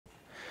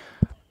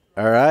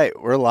All right,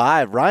 we're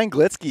live. Ryan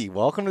Glitsky,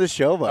 welcome to the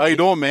show, buddy. How you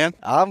doing, man?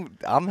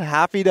 I'm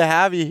happy to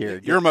have you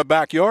here. You're in my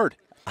backyard.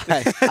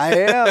 I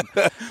am.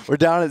 We're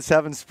down at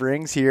Seven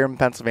Springs here in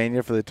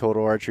Pennsylvania for the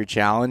Total Archery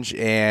Challenge,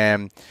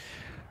 and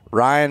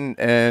Ryan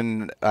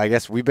and I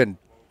guess we've been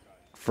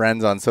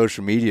friends on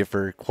social media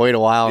for quite a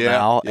while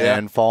now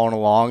and following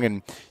along,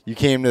 and you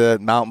came to the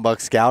Mountain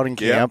Buck Scouting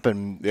Camp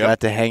and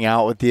got to hang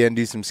out with you and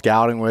do some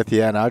scouting with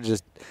you, and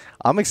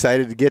I'm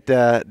excited to get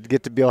to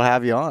be able to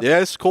have you on. Yeah,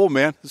 it's cool,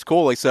 man. It's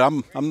cool. Like I said,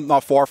 I'm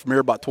not far from here,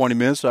 about 20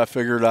 minutes, so I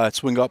figured I'd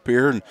swing up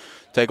here and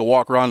take a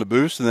walk around the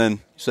booth, and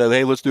then said,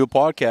 hey, let's do a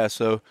podcast.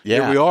 So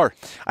here we are.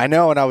 I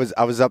know, and I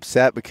was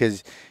upset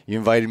because you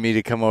invited me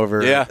to come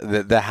over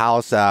the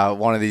house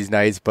one of these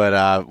nights,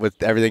 but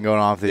with everything going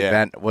on with the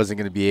event, I wasn't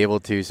going to be able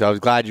to. So I was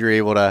glad you were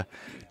able to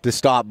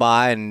stop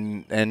by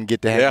and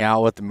get to hang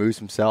out with the moose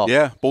himself.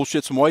 Yeah,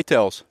 bullshit some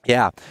whitetails.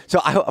 Yeah. So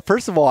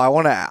first of all, I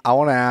want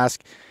to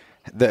ask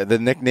the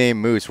nickname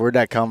Moose. Where'd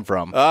that come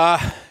from?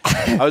 I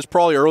was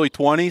probably early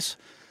 20s.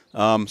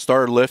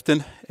 Started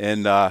lifting,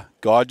 and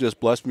God just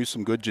blessed me with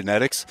some good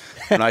genetics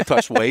when I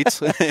touched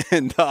weights.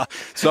 And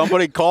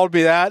somebody called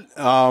me that,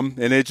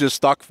 and it just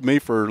stuck for me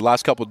for the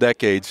last couple of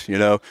decades. You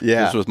know,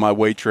 this was my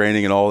weight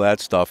training and all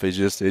that stuff. It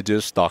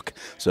just stuck.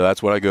 So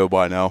that's what I go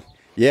by now.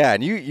 Yeah,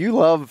 and you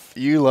love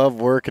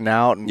working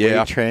out and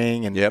weight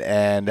training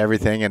and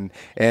everything,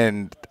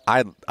 and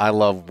I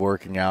love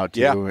working out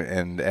too,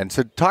 and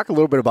so talk a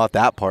little bit about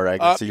that part, I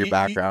guess, of your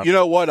background. You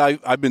know what,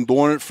 I've been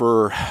doing it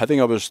for, I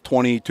think I was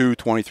 22,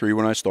 23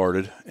 when I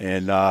started,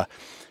 and at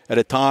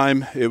a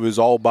time it was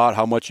all about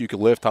how much you could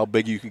lift, how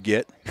big you could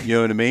get, you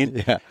know what I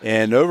mean?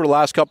 And over the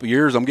last couple of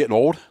years, I'm getting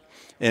old.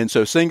 And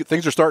so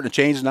things are starting to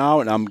change now,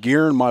 and I'm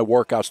gearing my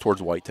workouts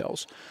towards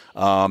whitetails.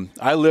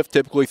 I lift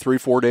typically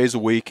 3-4 days a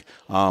week,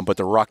 but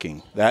the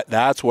rucking,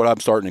 that's what I'm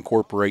starting to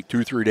incorporate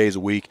 2-3 days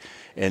a week,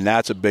 and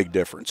that's a big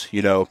difference.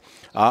 You know,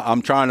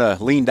 I'm trying to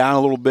lean down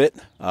a little bit,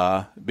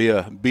 be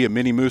a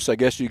mini moose, I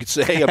guess you could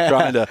say. I'm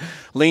trying to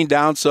lean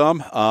down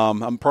some.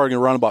 I'm probably going to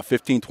run about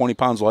 15, 20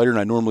 pounds lighter than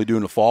I normally do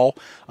in the fall.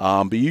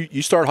 But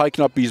you start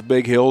hiking up these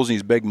big hills,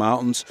 these big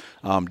mountains,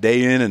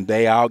 day in and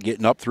day out,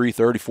 getting up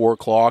 3:30, 4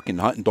 o'clock, and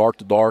hunting dark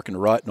to dark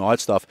and rut and all that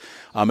stuff.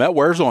 That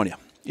wears on you.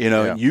 You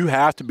know, you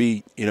have to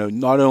be,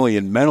 not only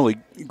in mentally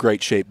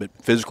great shape, but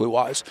physically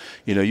wise.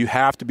 You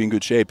have to be in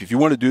good shape. If you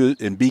want to do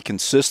it and be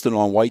consistent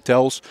on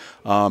whitetails,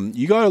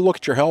 you got to look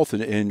at your health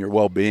and your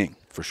well-being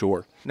for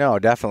sure. No,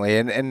 definitely.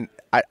 And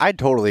I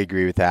totally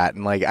agree with that.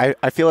 And like,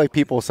 I feel like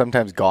people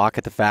sometimes gawk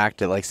at the fact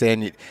that like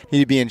saying you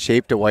need to be in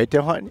shape to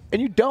whitetail hunt,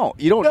 and you don't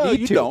need to.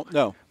 You don't,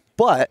 no.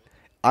 But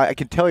I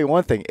can tell you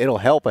one thing, it'll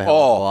help a hell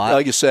of a lot.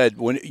 Like you said,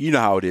 when you know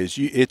how it is.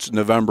 It's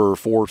November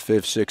 4th,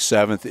 5th,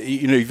 6th, 7th.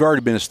 You've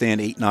already been a stand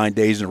 8-9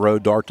 days in a row,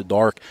 dark to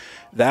dark.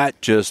 That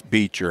just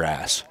beats your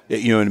ass.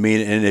 You know what I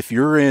mean? And if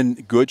you're in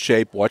good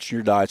shape, watching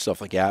your diet,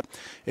 stuff like that,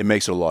 it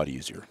makes it a lot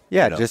easier.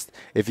 Yeah, just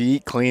if you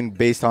eat clean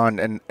based on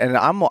and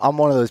I'm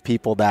one of those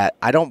people that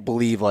I don't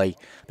believe like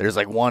there's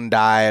like one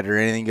diet or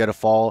anything going to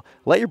fall.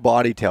 Let your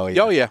body tell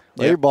you. Oh yeah.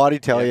 Let your body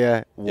tell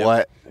you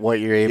what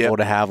you're able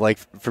to have. Like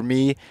for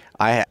me,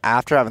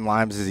 after having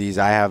Lyme's disease,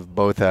 I have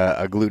both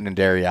a gluten and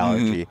dairy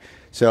allergy.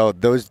 So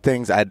those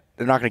things, they're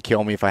not going to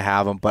kill me if I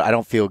have them, but I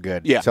don't feel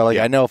good. Yeah. So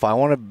I know if I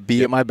want to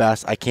be at my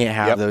best, I can't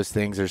have those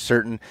things. There's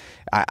certain.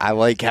 I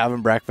like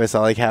having breakfast. I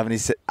like having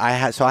these. So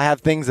I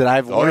have things that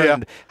I've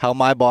learned how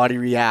my body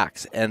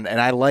reacts, and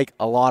I like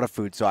a lot of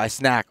food. So I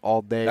snack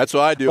all day. That's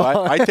what I do.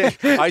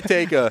 I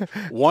take a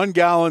 1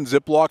 gallon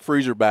Ziploc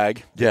freezer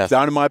bag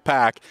down in my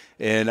pack,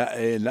 and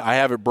I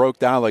have it broke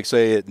down. Like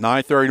say at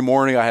 9:30 in the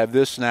morning, I have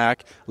this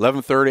snack.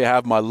 11:30, I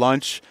have my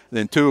lunch.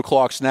 Then 2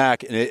 o'clock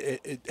snack, and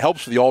it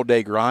helps for the all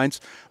day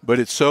grinds. But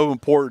it's so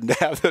important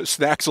to have those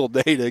snacks all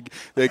day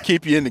to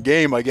keep you in the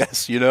game, I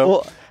guess,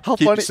 Well, how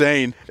keep funny, you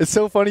sane. It's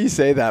so funny you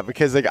say that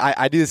because like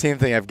I do the same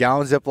thing. I have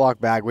gallon Ziploc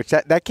bag, which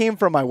that came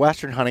from my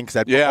Western hunting because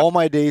I put all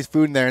my day's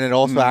food in there, and it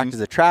also acts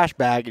as a trash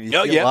bag, and you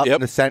fill up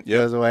and the scent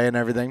goes away and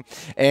everything.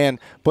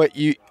 But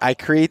I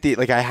create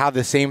I have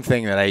the same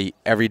thing that I eat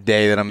every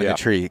day that I'm in the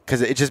tree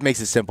because it just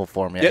makes it simple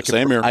for me.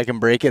 Same here. I can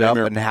break it up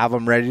and have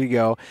them ready to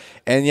go.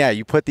 And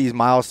you put these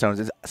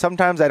milestones.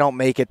 Sometimes I don't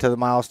make it to the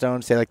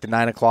milestone, say like the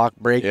 9 o'clock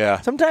break.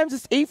 Yeah. Sometimes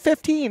it's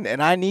 8:15,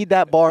 and I need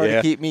that bar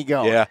to keep me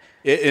going. Yeah.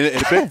 And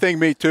a big thing,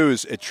 me too,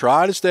 is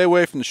try to stay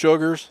away from the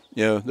sugars.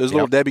 Those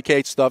little Debbie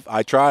Cake stuff.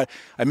 I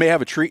may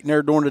have a treat in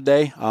there during the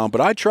day, but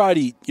I try to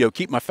eat,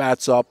 keep my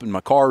fats up and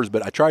my carbs,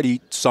 but I try to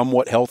eat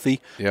somewhat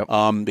healthy.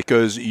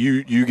 Because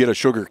you get a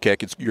sugar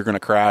kick, you're going to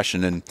crash,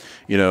 and then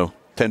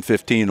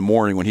 10:15 in the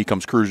morning when he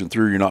comes cruising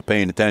through, you're not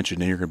paying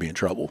attention, and you're going to be in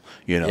trouble.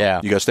 You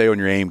got to stay on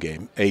your A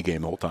game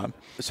the whole time.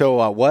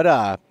 So what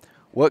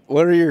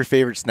are your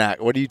favorite snack?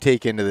 What do you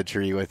take into the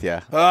tree with you?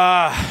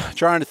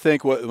 Trying to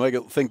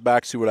think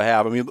back, see what I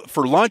have. I mean,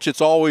 for lunch, it's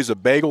always a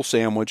bagel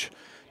sandwich,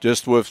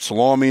 just with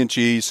salami and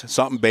cheese,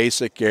 something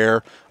basic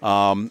there.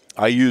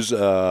 I use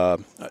a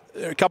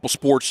couple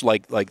sports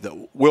like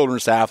the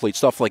wilderness athlete,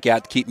 stuff like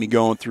that to keep me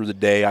going through the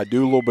day. I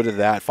do a little bit of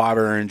that,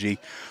 5-hour energy.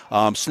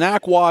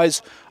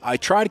 Snack-wise, I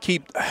try to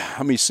keep,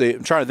 let me see,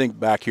 I'm trying to think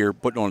back here,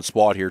 putting on the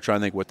spot here, trying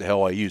to think what the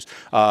hell I use.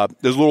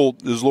 There's little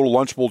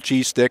Lunchable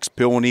cheese sticks,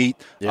 peel and eat.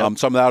 Some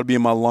of that would be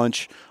in my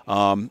lunch.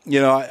 You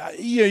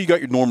got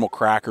your normal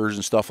crackers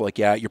and stuff like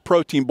that. Your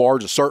protein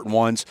bars are certain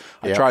ones.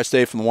 I try to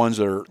stay from the ones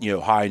that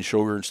are, high in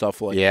sugar and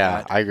stuff like that.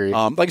 Yeah, I agree.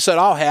 Like I said,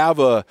 I'll have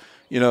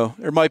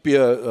there might be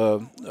a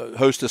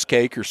Hostess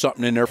cake or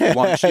something in there for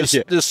lunch,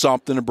 just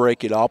something to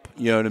break it up,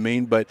 you know what I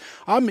mean? But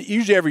I'm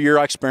usually every year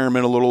I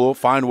experiment a little,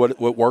 find what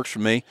works for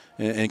me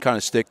and kind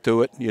of stick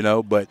to it,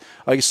 But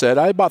like I said,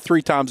 about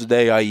 3 times a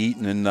day I eat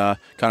and then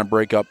kind of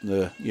break up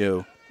the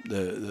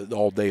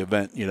all-day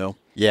event,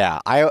 Yeah,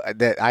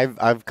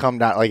 I've come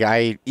down, like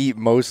I eat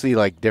mostly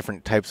like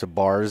different types of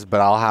bars, but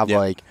I'll have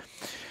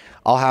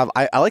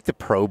I like the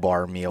Pro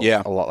Bar meals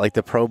a lot, like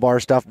the Pro Bar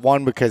stuff.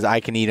 One, because I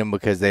can eat them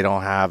because they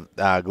don't have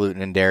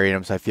gluten and dairy in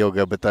them, so I feel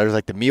good. But there's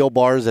like the meal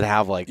bars that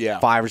have like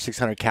 500 or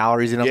 600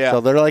 calories in them, so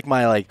they're like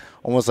my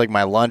almost like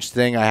my lunch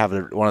thing. I have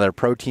one of their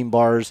protein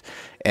bars,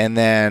 and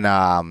then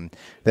I'll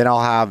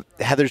have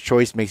Heather's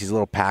Choice makes these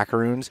little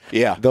packaroons.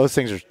 Yeah, those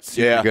things are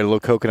super good, little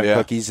coconut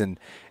cookies, and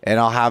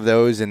I'll have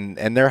those, and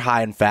they're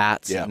high in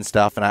fats and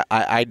stuff, and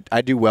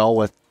I do well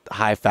with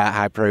high fat,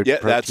 high protein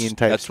type stuff.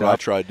 That's what I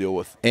try to deal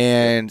with.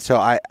 And so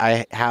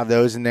I have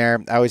those in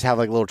there. I always have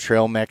like a little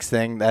trail mix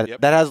thing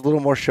that has a little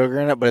more sugar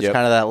in it, but it's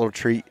kind of that little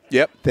treat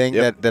thing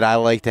that I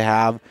like to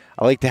have.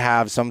 I like to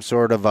have some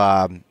sort of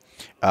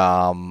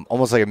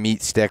almost like a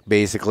meat stick,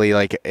 basically.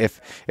 Like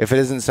if it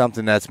isn't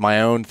something that's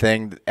my own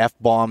thing,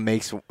 F-Bomb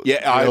makes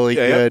really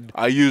good.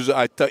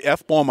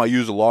 F-Bomb. I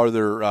use a lot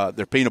of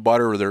their peanut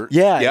butter or their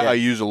I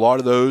use a lot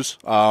of those.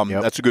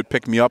 That's a good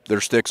pick me up.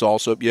 Their sticks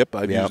also.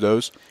 I've used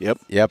those.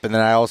 And then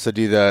I also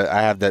do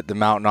I have the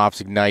Mountain Ops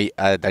Ignite.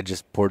 I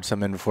just poured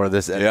some in before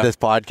this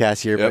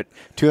podcast here, but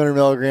 200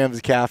 milligrams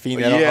of caffeine.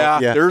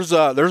 There's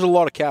a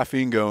lot of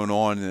caffeine going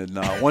on,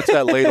 and once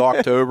that late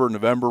October,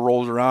 November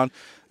rolls around.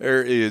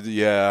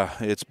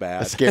 It's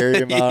bad. A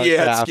scary amount.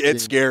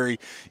 It's scary.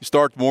 You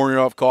start the morning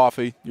off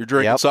coffee. You're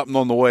drinking something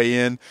on the way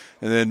in,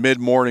 and then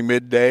mid-morning,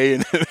 midday,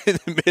 and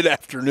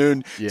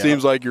mid-afternoon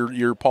seems like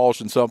you're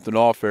polishing something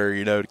off there,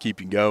 to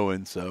keep you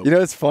going. So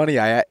it's funny.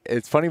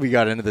 It's funny we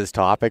got into this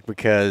topic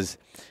because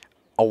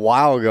a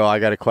while ago I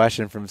got a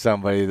question from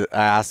somebody that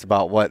I asked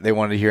about what they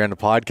wanted to hear on the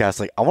podcast.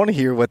 Like, I want to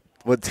hear what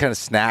kind of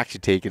snacks you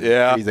take.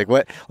 He's like,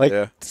 what?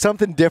 Like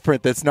something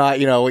different that's not,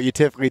 what you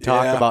typically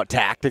talk about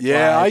tactic.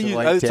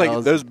 It's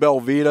like those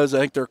Belvitas, I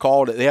think they're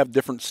called. They have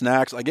different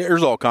snacks. Like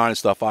there's all kind of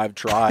stuff I've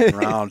tried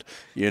around,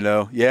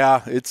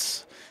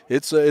 It's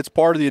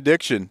part of the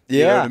addiction.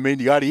 You know what I mean?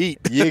 You got to eat.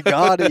 You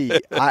got to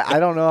eat. I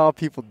don't know how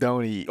people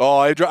don't eat. Oh,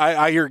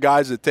 I hear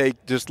guys that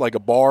take just like a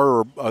bar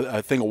or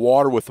a thing of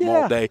water with them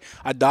all day.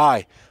 I'd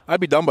die. I'd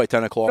be done by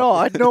 10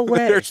 o'clock. No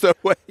way. There's no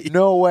way.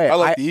 No way. I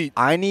like to eat.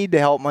 I need to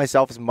help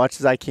myself as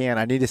much as I can.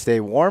 I need to stay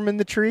warm in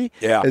the tree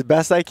as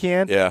best I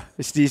can. Yeah.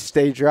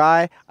 Stay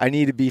dry. I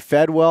need to be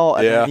fed well.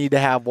 And I need to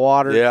have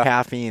water and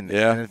caffeine.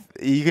 Yeah. And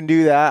if you can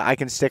do that, I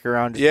can stick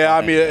around.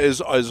 I mean,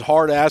 as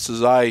hard ass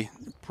as I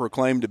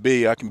proclaim to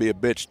be, I can be a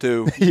bitch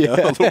too. A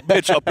little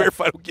bitch up here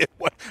if I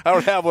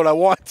don't have what I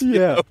want.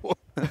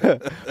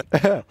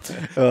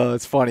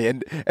 It's funny.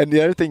 And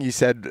the other thing you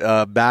said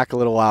back a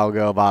little while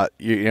ago about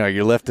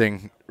your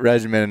lifting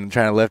regimen and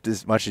trying to lift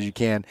as much as you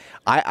can.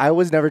 I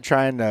was never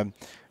trying to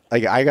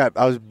I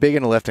was big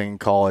into lifting in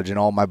college, and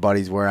all my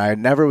buddies were. I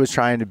never was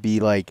trying to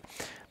be like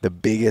the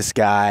biggest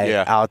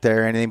guy out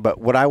there or anything. But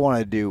what I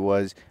wanted to do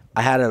was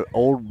I had an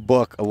old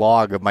book, a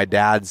log of my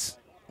dad's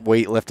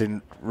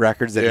weightlifting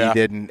records that he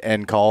did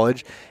in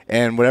college,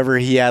 and whatever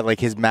he had, like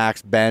his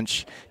max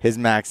bench, his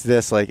max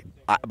this, like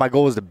my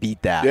goal was to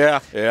beat that.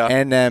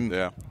 And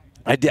then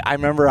I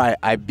remember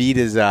I beat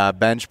his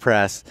bench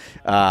press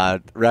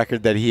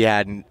record that he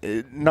had,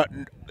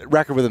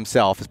 record with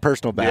himself, his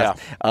personal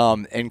best,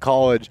 in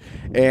college.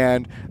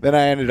 And then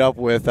I ended up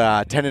with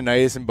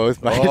tendonitis in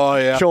both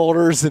my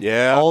shoulders and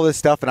all this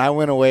stuff. And I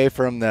went away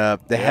from the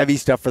heavy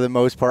stuff for the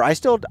most part. I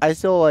still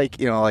like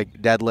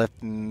like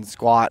deadlift and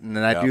squat, and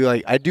then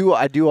I do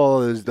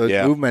all of those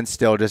movements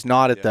still, just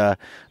not at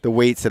the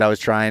weights that I was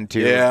trying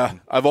to.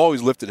 I've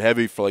always lifted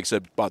heavy for, like I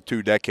said, about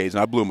 2 decades,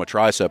 and I blew my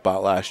tricep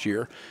out last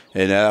year,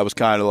 and that was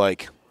kind of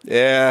like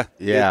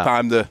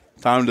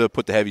time to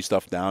put the heavy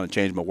stuff down and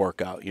change my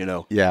workout,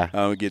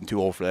 I'm getting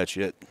too old for that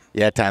shit.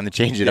 Time to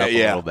change it up a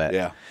little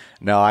bit.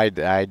 No, I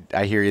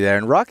hear you there.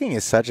 And rucking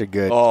is such a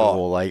good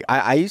tool. Like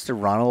I used to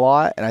run a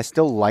lot, and I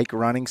still like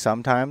running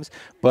sometimes,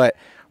 but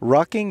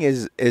rucking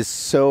is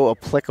so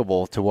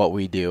applicable to what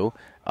we do.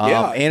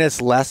 And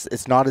it's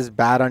not as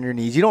bad on your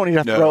knees. You don't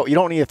need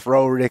to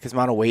throw a ridiculous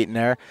amount of weight in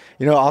there.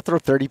 I'll throw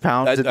 30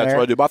 pounds in there. That's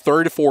what I do. About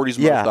 30 to 40 is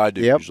most I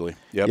do usually.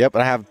 Yep.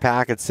 I have a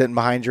pack that's sitting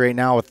behind you right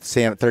now with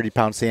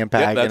 30-pound sand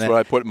pack. That's what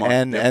I put in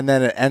mine. And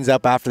then it ends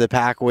up after the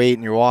pack weight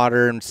and your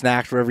water and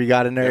snacks, whatever you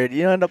got in there.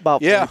 You end up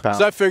about 40 pounds.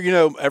 So I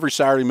figure, every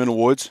Saturday I'm in the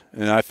woods,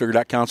 and I figure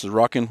that counts as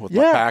rucking with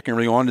my pack and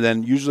everything on. And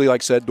then usually,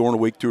 like I said, during the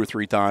week 2 or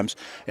 3 times.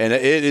 And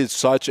it is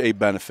such a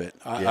benefit.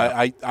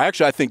 I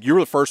think you were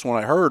the first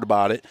one I heard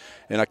about it.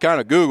 And I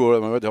kind of Googled it.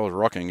 What the hell is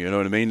rucking? You know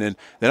what I mean? And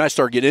then I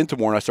started getting into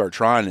more, and I started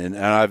trying it, and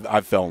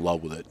I fell in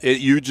love with it.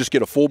 You just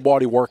get a full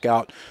body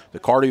workout, the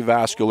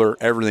cardiovascular,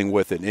 everything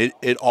with it.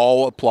 It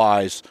all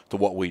applies to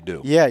what we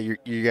do. Yeah, you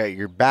got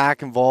your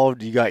back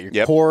involved. You got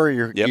your core.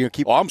 You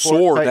keep. I'm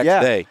sore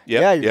next day.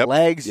 Your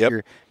legs,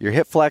 your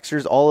hip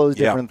flexors, all those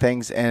different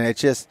things, and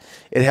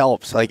it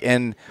helps. Like,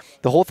 and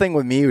the whole thing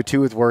with me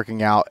too with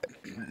working out,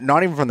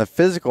 not even from the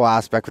physical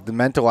aspect, but the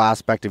mental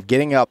aspect of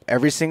getting up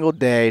every single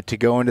day to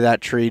go into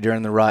that tree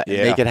during the rut and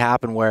make it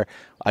happen where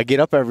I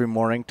get up every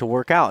morning to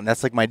work out, and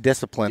that's like my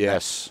discipline.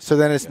 Yes. So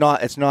then it's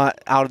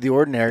not out of the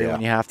ordinary when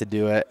you have to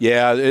do it.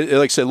 Yeah, like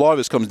I said, a lot of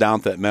this comes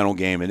down to that mental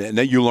game, and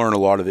then you learn a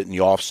lot of it in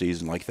the off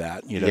season like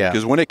that.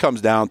 Because when it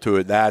comes down to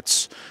it,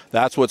 that's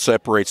what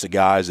separates the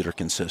guys that are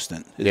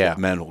consistent. Is that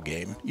mental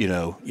game.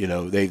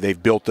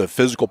 They've built the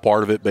physical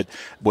part of it, but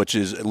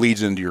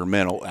leads into your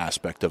mental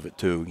aspect of it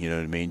too. You know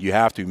what I mean? You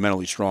have to be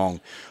mentally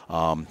strong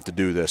to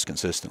do this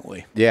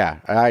consistently. Yeah,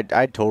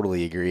 I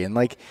totally agree,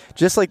 and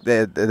just like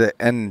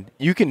and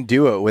you can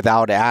do it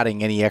without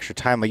adding any extra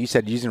time, like you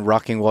said, using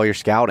rucking while you're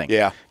scouting.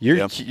 Yeah,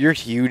 you're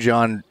huge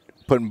on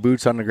putting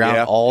boots on the ground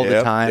all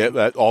the time.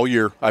 Yeah, all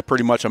year. I'm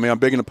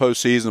big in the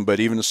postseason, but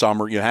even the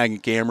summer, hanging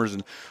cameras.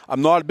 And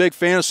I'm not a big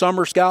fan of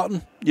summer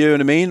scouting, you know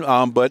what I mean?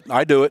 But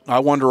I do it. I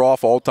wander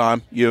off all the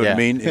time, you know what I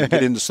mean, and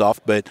get into stuff.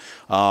 But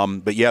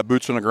yeah,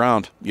 boots on the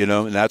ground,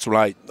 and that's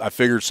what I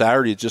figured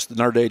Saturday is just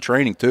another day of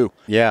training too.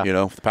 Yeah.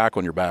 With the pack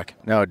on your back.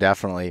 No,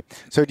 definitely.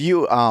 So do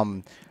you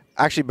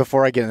actually,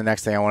 before I get to the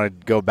next thing, I want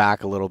to go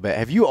back a little bit.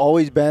 Have you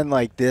always been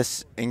like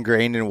this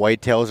ingrained in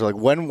whitetails, or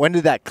when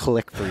did that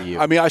click for you?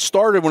 I mean, I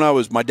started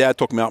my dad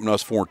took me out when I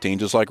was 14,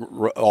 just like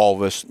all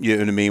of us, you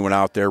know what I mean, went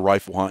out there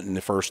rifle hunting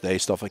the first day,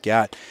 stuff like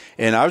that.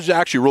 And I was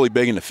actually really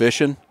big into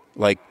fishing,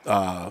 like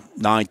 9,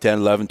 10,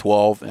 11,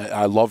 12.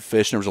 I loved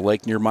fishing. There was a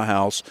lake near my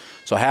house.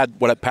 So I had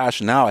what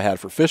passion now I had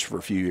for fish for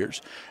a few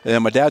years. And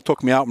then my dad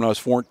took me out when I was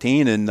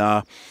 14,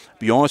 and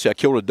be honest, I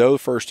killed a doe the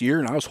first year,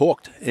 and I was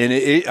hooked.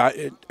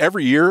 And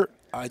every year,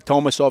 I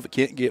told myself it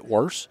can't get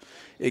worse.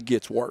 It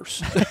gets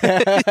worse.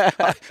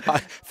 I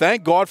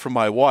thank God for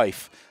my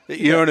wife.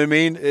 You know what I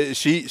mean?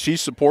 She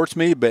supports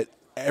me, but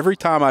every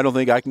time I don't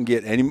think I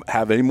can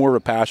have any more of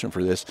a passion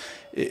for this,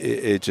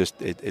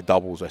 it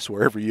doubles. I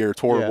swear, every year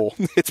it's horrible.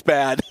 Yeah. It's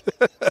bad.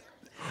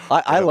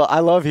 I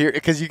love hearing,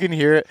 because you can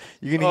hear it.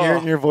 You can hear it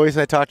in your voice.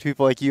 I talk to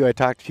people like you. I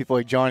talk to people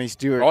like Johnny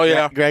Stewart. Oh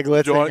yeah, Greg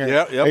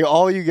Glitsky. Like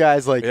all you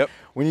guys.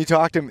 When you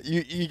talk to them,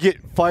 you get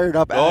fired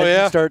up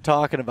as you start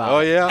talking about.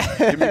 Oh yeah,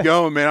 get me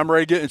going, man. I'm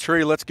ready to get in the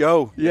tree. Let's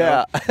go.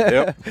 Yeah.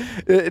 Yep.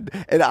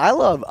 And I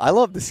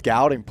love the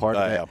scouting part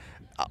of it.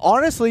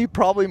 Honestly,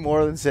 probably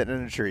more than sitting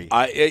in a tree.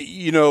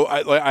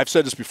 I've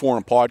said this before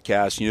on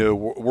podcasts.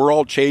 We're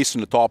all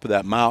chasing the top of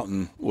that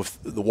mountain with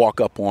the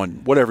walk up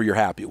on whatever you're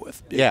happy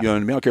with. Yeah. You know what I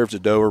mean? I don't care if it's a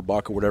doe or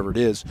buck or whatever it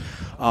is.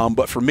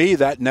 But for me,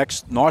 that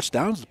next notch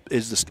down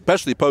is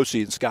especially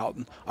postseason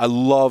scouting. I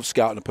love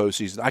scouting the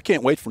postseason. I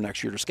can't wait for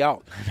next year to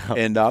scout.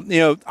 And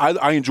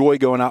I enjoy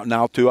going out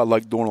now too. I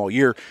like doing it all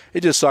year.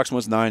 It just sucks when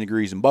it's 9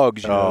 degrees and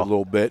bugs, a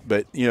little bit.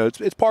 But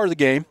it's part of the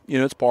game.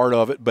 It's part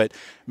of it. But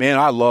man,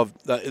 I love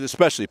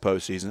especially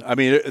postseason. I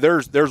mean,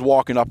 there's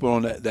walking up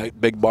on that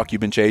big buck you've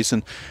been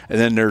chasing, and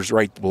then there's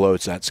right below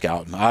it's that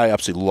scouting. I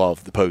absolutely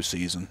love the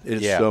postseason.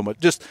 It's so much.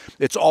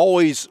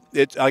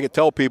 I could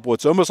tell people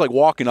it's almost like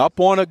walking up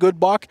on a good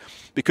buck,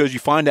 because you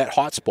find that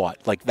hot spot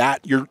like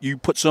that. You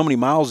put so many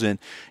miles in,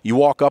 you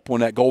walk up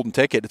on that golden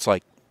ticket. It's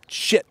like,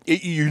 shit,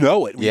 you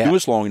know it. You do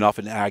this long enough,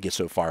 and I get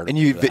so fired up. And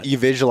you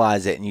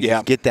visualize it, and you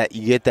just get that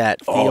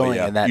feeling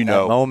and that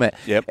moment.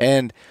 Yep.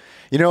 And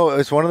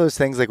it's one of those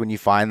things, like when you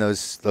find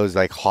those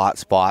like hot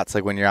spots,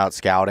 like when you're out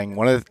scouting.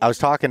 I was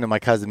talking to my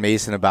cousin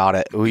Mason about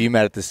it, who you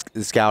met at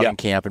the scouting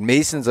camp, and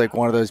Mason's like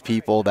one of those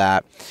people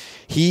that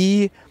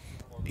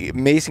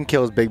Mason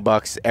kills big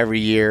bucks every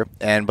year,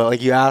 but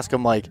like you ask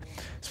him like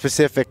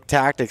specific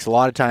tactics, a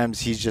lot of times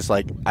he's just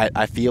like,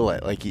 I feel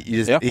it, like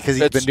you just because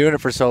he's been doing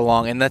it for so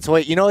long, and that's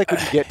why like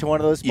when you get to one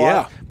of those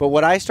spots. But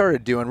what I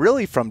started doing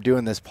really from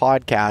doing this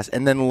podcast,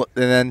 and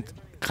then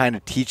kind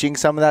of teaching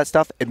some of that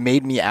stuff, it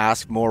made me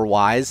ask more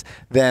whys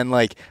than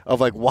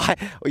why.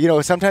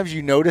 Sometimes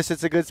you notice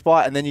it's a good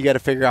spot, and then you got to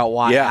figure out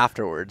why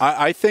afterwards.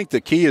 I think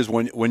the key is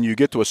when you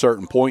get to a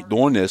certain point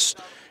doing this,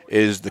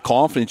 is the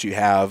confidence you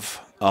have.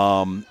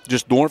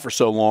 Just doing it for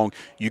so long,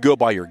 you go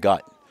by your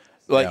gut.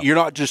 You're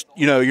not just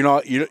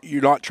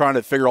you're not trying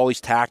to figure all these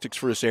tactics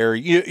for this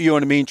area. You know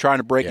what I mean? Trying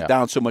to break it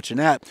down so much in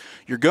that.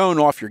 You're going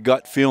off your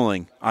gut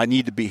feeling. I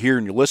need to be here,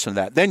 and you listen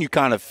to that. Then you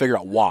kind of figure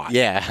out why.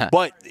 Yeah.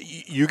 But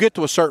you get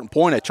to a certain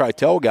point. I try to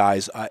tell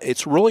guys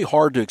it's really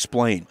hard to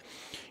explain.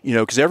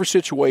 Because every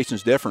situation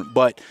is different.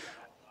 But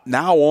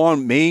now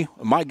on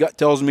my gut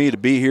tells me to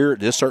be here at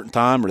this certain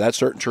time or that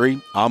certain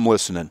tree. I'm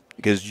listening,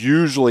 because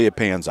usually it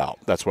pans out.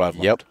 That's what I've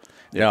learned. Yep.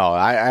 No,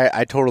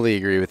 I totally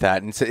agree with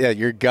that. And so,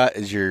 your gut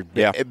is your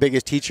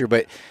biggest teacher,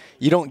 but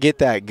you don't get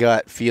that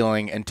gut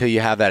feeling until you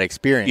have that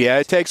experience. Yeah,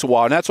 it takes a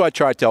while. And that's why I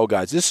try to tell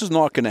guys, this is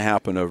not going to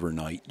happen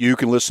overnight. You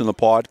can listen to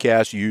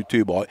podcasts,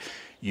 YouTube.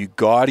 You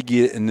got to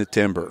get in the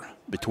timber.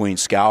 between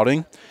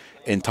scouting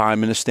and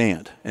time in the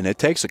stand, and it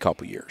takes a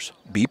couple years.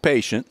 Be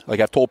patient. Like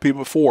I've told people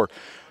before,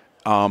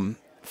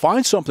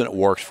 find something that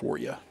works for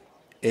you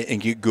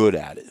and get good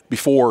at it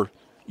before.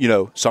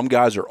 Some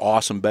guys are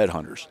awesome bed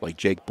hunters, like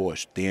Jake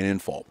Bush, Dan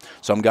Infault.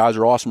 Some guys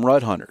are awesome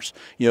rut hunters.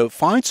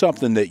 Find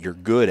something that you're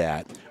good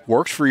at,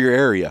 works for your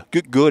area,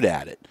 get good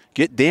at it,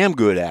 get damn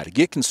good at it,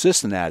 get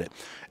consistent at it.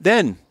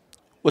 Then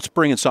let's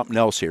bring in something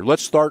else here.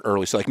 Let's start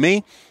early. So like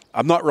me,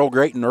 I'm not real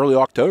great in early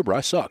October.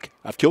 I suck.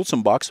 I've killed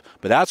some bucks,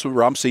 but that's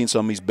where I'm seeing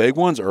some of these big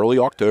ones, early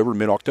October,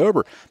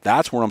 mid-October.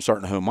 That's where I'm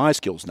starting to hone my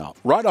skills now.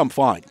 Right, I'm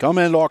fine. Come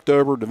into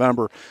October,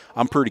 November,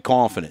 I'm pretty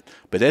confident.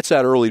 But it's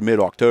that early,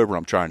 mid-October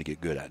I'm trying to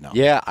get good at now.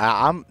 Yeah,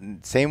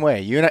 I'm same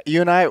way. You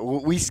and I,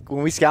 when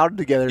we scouted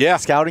together,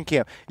 scouting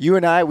camp, you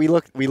and I, we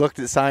looked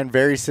at sign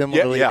very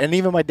similarly, and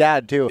even my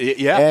dad too.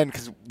 And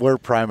because we're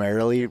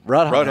primarily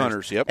rut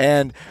hunters. Yep.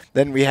 And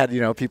then we had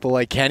people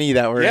like Kenny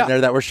that were in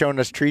there that were showing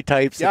us tree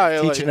types,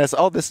 and teaching us,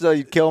 this is how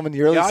you kill them in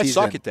the early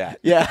season. I suck at that.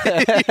 Yeah. You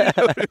know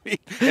what I mean?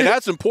 And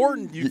that's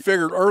important. You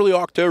figured early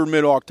October,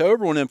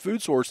 mid-October, when them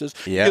food sources,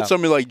 you get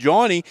somebody like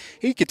Johnny,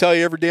 he could tell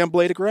you every damn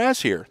blade of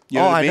grass here. You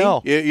know what I mean?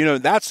 Know.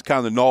 That's kind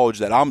of the knowledge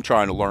that I'm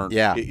trying to learn.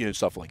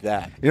 Stuff like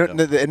that. And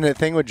the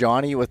thing with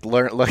Johnny, with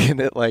looking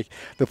at like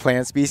the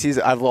plant species,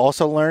 I've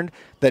also learned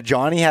that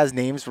Johnny has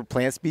names for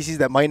plant species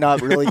that might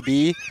not really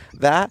be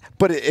that,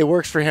 but it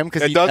works for him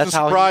because it doesn't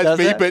surprise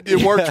me, but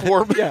it works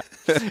for me.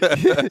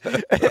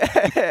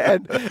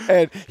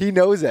 and he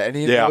knows it, and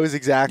he knows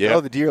exactly.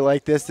 Oh, the deer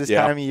like this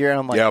time of year. And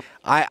I'm like,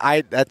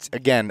 I that's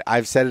again,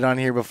 I've said it on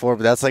here before,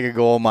 but that's like a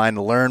goal of mine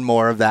to learn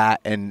more of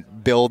that and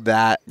build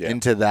that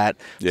into that,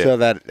 so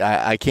that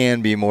I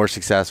can be more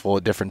successful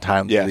at different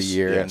times of the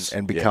year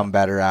and become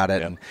better at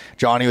it. And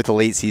Johnny with the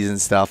late season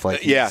stuff,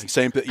 like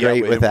same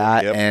great with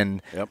that,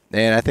 and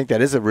I think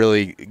that is a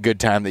really good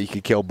time that you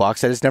could kill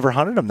bucks. I just never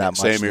hunted them that much.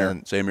 Same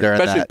here.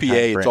 Especially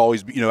PA, it's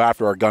always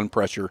after our gun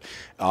pressure,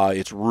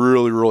 it's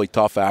really really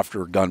tough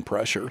after gun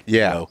pressure.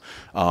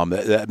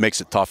 That makes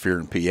it tough here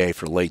in PA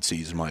for late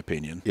season, in my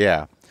opinion.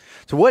 Yeah.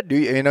 So what do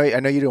you, I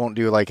know you don't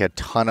do like a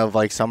ton of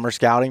like summer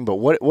scouting, but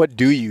what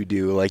do you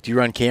do? Like, do you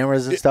run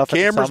cameras and stuff?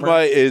 Cameras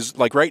is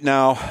like right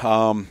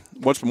now,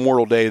 once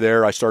Memorial Day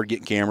there, I started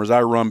getting cameras.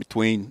 I run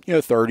between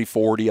 30,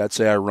 40, I'd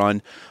say I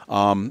run.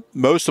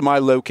 Most of my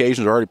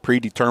locations are already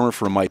predetermined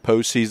from my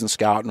postseason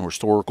scouting or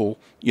historical,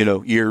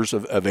 years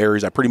of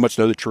areas. I pretty much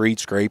know the tree,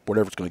 scrape,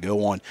 whatever it's going to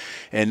go on.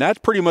 And that's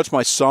pretty much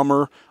my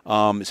summer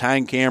is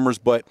hang cameras.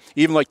 But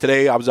even like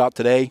today, I was out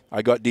today.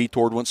 I got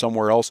detoured, went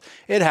somewhere else.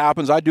 It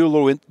happens. I do a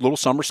little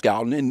summer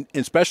scouting, and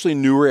especially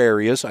in newer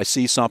areas. I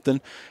see something.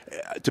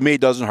 To me,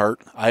 it doesn't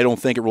hurt. I don't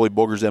think it really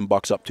boogers them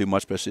bucks up too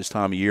much, especially this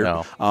time of year.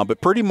 No.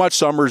 But pretty much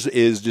summers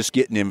is just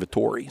getting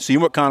inventory,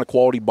 seeing what kind of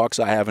quality bucks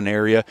I have in the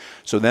area.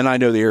 So then I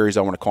know the areas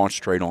I want to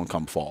concentrate on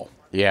come fall.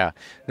 Yeah.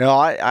 No,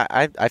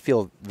 I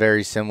feel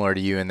very similar to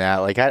you in that.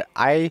 Like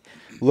I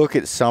look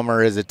at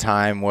summer as a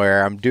time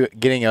where I'm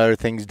getting other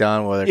things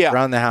done, whether it's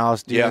around the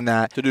house, doing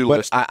that. To-do but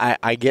list.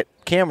 I get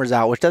cameras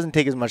out, which doesn't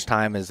take as much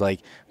time as like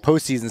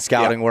postseason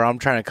scouting, where I'm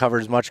trying to cover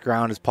as much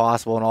ground as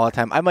possible and all the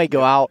time. I might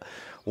go out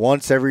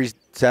once every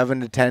 7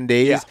 to 10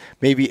 days,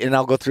 maybe, and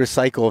I'll go through a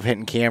cycle of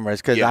hitting cameras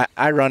because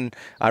I run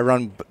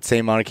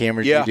same amount of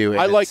cameras you do.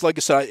 I like I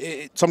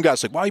said, some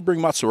guys say, why you bring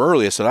them out so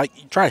early? I said, I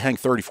try to hang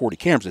 30, 40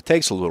 cameras. It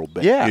takes a little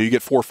bit. Yeah. You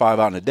get 4 or 5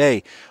 out in a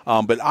day.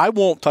 But I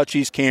won't touch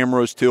these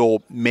cameras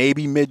till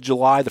maybe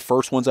mid-July, the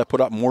first ones I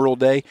put up Memorial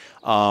Day.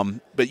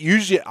 But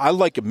usually I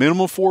like a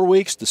minimum 4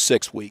 weeks to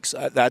 6 weeks.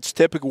 That's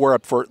typically where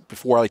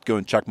before I like to go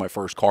and check my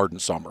first card in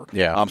the summer.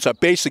 Yeah. So I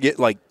basically get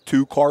like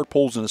 2 card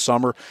pulls in the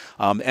summer.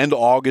 End of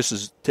August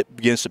is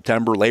begins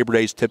September. Labor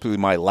Day is typically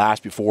my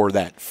last before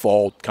that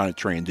fall kind of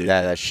transition.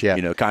 That shit.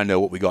 Kind of know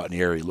what we got in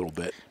the area a little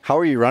bit. How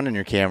are you running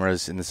your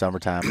cameras in the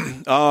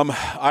summertime?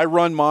 I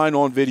run mine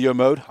on video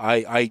mode.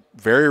 I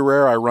very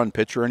rare I run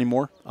picture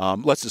anymore.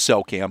 Let's the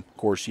cell cam, of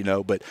course,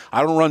 but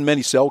I don't run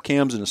many cell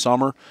cams in the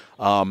summer.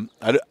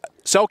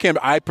 Cell cam,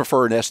 I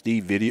prefer an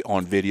SD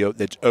video.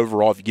 That's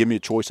overall, if you give me a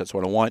choice, that's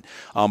what I want.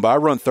 But I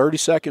run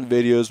 30-second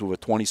videos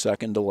with a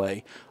 20-second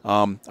delay.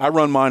 I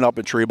run mine up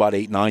a tree about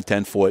 8, 9,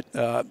 10 foot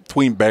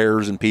between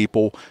bears and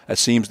people. That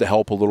seems to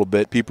help a little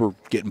bit. People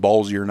are getting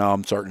ballsier now,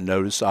 I'm starting to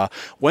notice.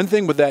 One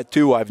thing with that,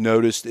 too, I've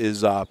noticed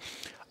is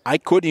I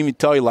couldn't even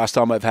tell you last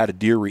time I've had a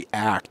deer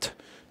react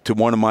to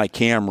one of my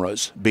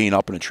cameras being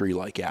up in a tree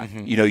like that.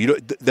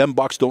 Mm-hmm. Them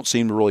bucks don't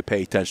seem to really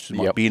pay attention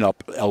to being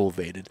up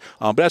elevated.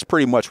 But that's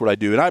pretty much what I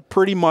do. And I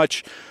pretty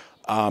much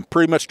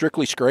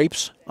strictly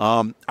scrapes.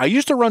 I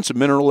used to run some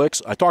mineral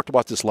licks. I talked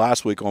about this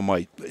last week on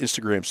my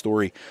Instagram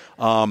story.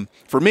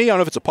 For me, I don't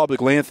know if it's a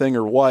public land thing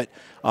or what.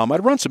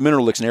 I'd run some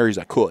mineral licks in areas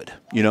I could.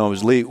 It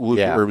was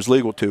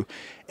legal to.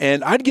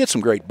 And I'd get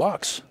some great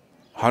bucks,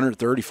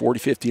 130, 40,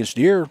 50-inch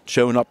deer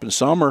showing up in the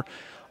summer.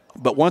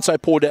 But once I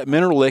pulled that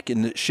mineral lick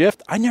in the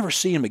shift, I never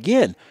see him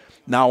again.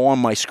 Now on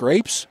my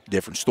scrapes,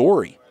 different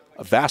story.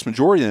 a vast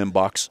majority of them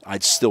bucks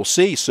I'd still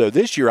see. So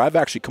this year I've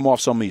actually come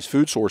off some of these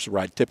food sources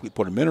where I typically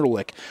put a mineral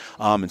lick,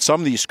 and some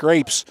of these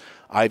scrapes,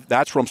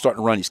 that's where I'm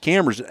starting to run these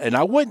cameras, and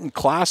I wouldn't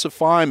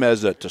classify them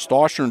as a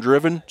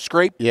testosterone-driven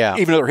scrape,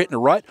 even though they're hitting a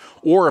rut,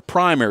 or a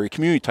primary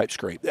community-type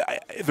scrape.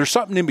 If there's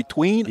something in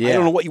between, I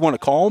don't know what you want to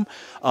call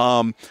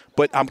them,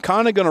 but I'm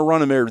kind of going to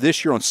run them there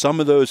this year on some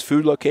of those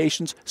food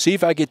locations, see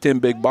if I get them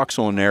big bucks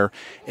on there,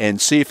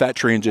 and see if that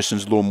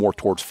transitions a little more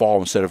towards fall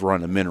instead of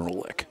running a mineral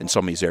lick in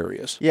some of these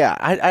areas. Yeah,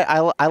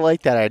 I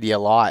like that idea a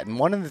lot. And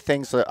one of the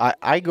things that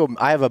I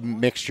have a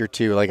mixture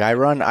too. Like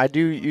I do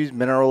use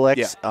mineral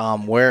licks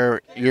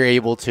where you're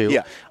able to.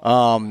 Yeah.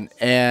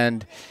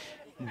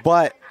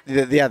 But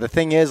the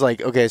thing is,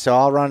 like, okay, so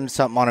I'll run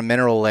something on a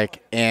mineral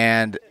lick,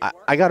 and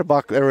I got a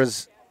buck.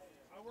 There's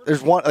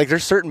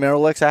certain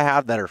mineral licks I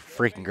have that are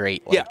freaking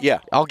great. Like,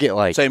 I'll get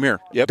like same here.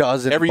 Yep.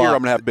 Dozen every bucks, year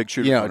I'm gonna have a big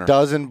shooter.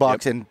 Dozen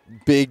bucks and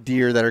big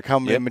deer that are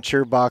coming in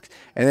mature bucks,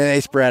 and then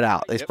they spread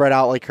out. They spread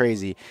out like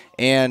crazy,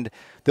 and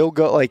they'll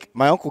go like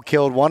my uncle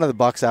killed one of the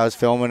bucks I was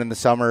filming in the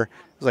summer.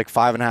 It was like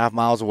 5.5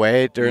 miles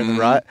away during the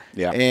rut,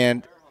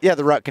 and. Yeah,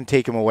 the rut can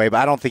take him away, but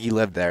I don't think he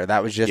lived there.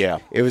 That was just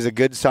it was a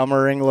good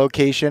summering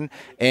location.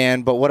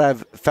 But what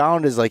I've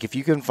found is like if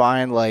you can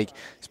find like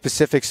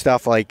specific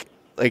stuff like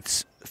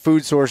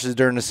food sources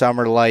during the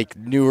summer, like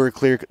newer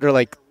clear, they're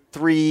like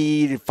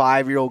 3 to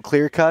 5 year old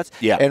clear cuts,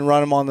 and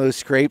run them on those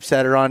scrapes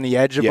that are on the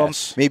edge of them,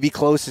 maybe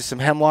close to some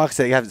hemlocks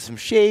that have some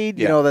shade,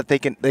 you know, that they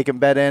can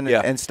bed in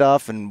and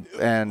stuff.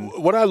 And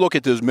what I look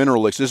at those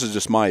mineral licks, this is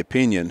just my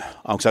opinion,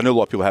 because I know a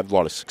lot of people have a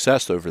lot of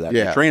success over that.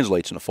 It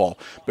translates in the fall,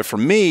 but for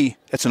me,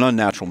 it's an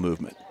unnatural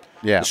movement.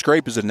 The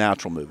scrape is a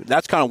natural movement.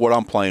 That's kind of what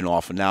I'm playing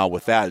off of now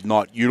with that,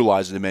 not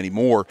utilizing them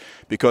anymore,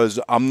 because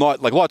I'm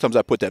not, like a lot of times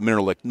I put that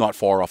mineral lick not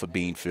far off a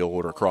bean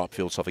field or crop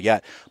field, stuff like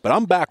that, but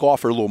I'm back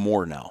off her a little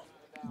more now.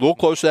 A little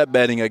close to that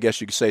bedding, I guess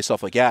you could say,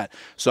 stuff like that.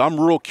 So I'm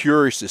real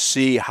curious to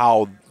see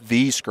how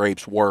these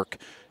scrapes work,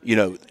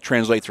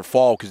 translate through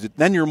fall, because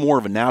then you're more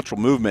of a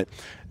natural movement.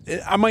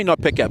 I might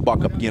not pick that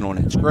buck up again on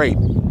that scrape,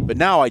 but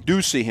now I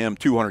do see him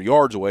 200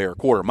 yards away or a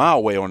quarter mile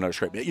away on another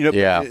scrape.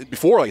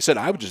 Before, like I said,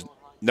 I would just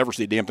never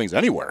see damn things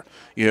anywhere.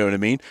 You know what I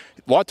mean?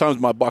 A lot of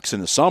times my bucks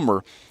in the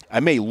summer, I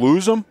may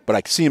lose them, but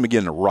I can see them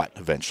again in a rut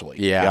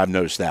eventually. I've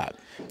noticed that.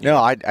 No,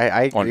 I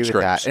agree with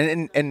that.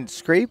 And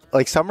scrape,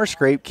 like summer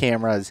scrape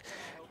cameras,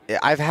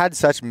 I've had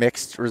such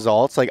mixed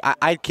results. Like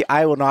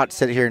I will not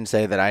sit here and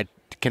say that I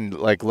can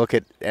like look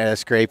at a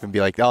scrape and be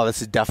like, oh, this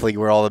is definitely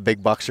where all the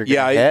big bucks are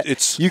going to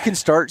hit. You can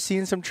start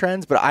seeing some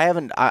trends, but I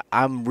haven't.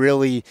 I've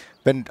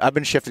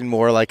been shifting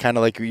more, like kind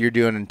of like you're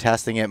doing and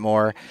testing it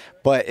more.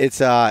 But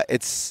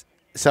it's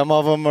some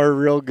of them are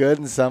real good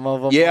and some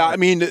of them. I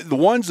mean the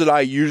ones that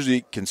I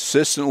usually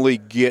consistently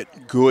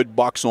get good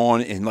bucks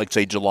on in, like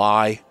say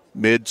July,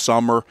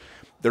 midsummer.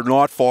 They're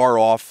not far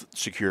off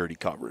security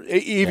cover.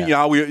 Even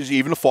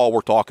even the fall,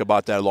 we're talking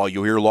about that a lot.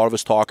 You'll hear a lot of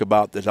us talk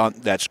about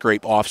that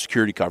scrape off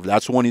security cover.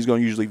 That's the one he's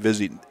going to usually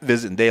visit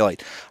in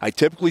daylight. I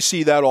typically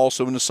see that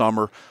also in the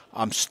summer.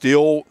 I'm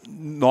still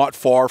not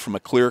far from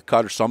a clear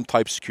cut or some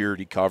type of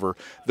security cover.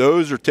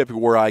 Those are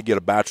typically where I get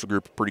a bachelor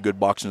group of pretty good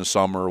bucks in the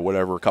summer or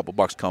whatever, a couple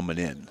bucks coming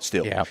in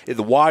still.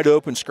 The wide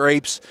open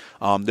scrapes,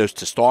 those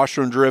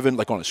testosterone driven,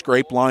 like on a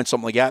scrape line,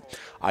 something like that,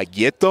 I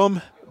get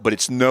them. But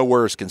it's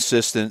nowhere as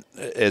consistent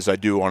as I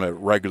do on a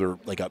regular,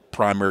 like a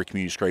primary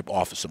community scrape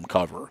off of some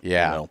cover.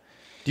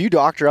 Do you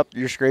doctor up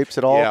your scrapes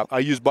at all? Yeah, I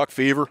use Buck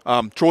Fever.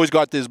 Troy's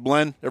got this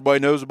blend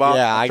everybody knows about.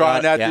 I'm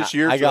trying that this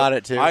year. I got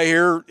it too. I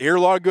hear a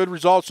lot of good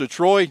results. So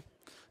Troy,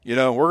 we're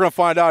going to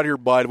find out here,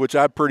 bud, which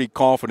I'm pretty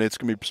confident it's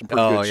going to be some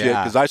pretty good shit,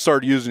 because I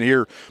started using it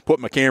here,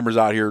 putting my cameras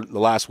out here the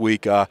last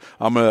week. I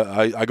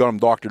got them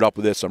doctored up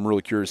with this. I'm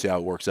really curious to see how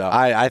it works out.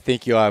 I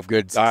think you'll have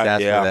good success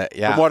with it.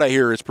 From what I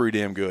hear, it's pretty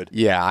damn good.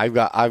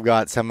 I've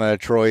got some of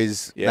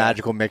Troy's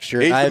magical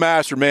mixture. He's the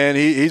master, man.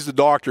 He's the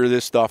doctor of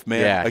this stuff,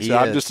 man. Like I said,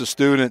 I'm just a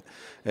student,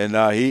 and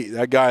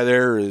that guy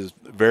there is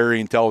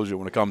very intelligent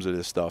when it comes to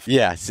this stuff.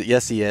 Yes,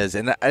 he is.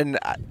 And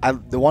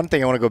the one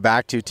thing I want to go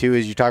back to too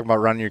is you talking about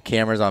running your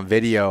cameras on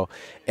video,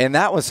 and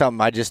that was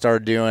something I just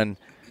started doing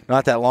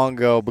not that long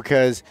ago,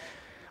 because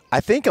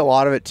I think a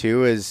lot of it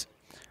too is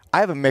I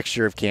have a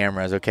mixture of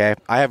cameras. Okay,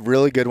 I have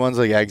really good ones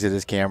like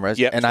Exodus cameras,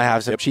 and I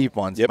have some cheap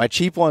ones. My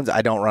cheap ones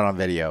I don't run on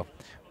video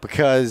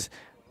because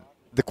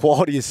the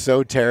quality is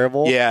so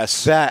terrible.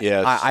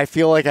 I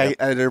feel like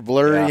they're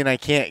blurry and I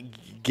can't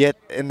get,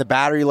 and the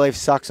battery life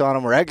sucks on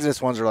them, where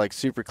Exodus ones are like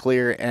super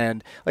clear.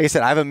 And like I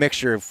said, I have a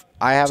mixture of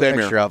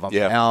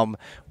them.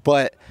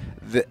 But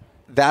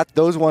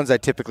those ones I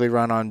typically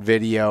run on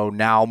video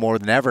now more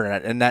than ever,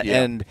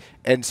 and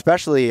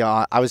especially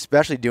I was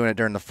especially doing it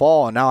during the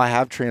fall, and now I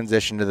have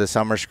transitioned to the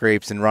summer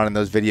scrapes and running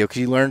those video,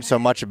 because you learn so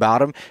much about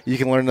them. You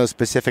can learn those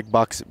specific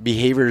bucks'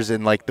 behaviors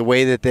and like the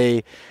way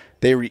that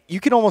you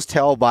can almost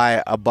tell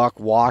by a buck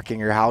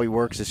walking or how he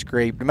works a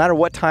scrape, no matter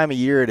what time of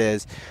year it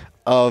is,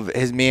 of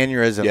his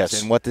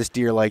mannerisms and what this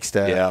deer likes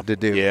to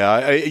do.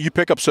 You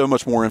pick up so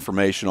much more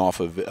information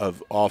off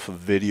of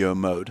video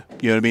mode.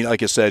 You know what I mean?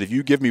 Like I said, if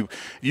you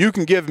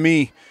can give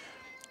me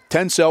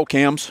 10 cell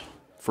cams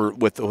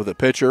with a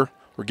picture,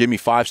 or give me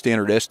 5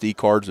 standard SD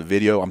cards of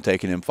video, I'm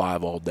taking them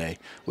 5 all day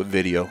with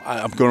video.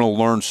 I'm going to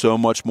learn so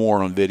much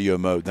more on video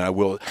mode than I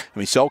will. I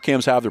mean, cell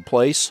cams have their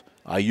place.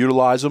 I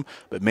utilize them,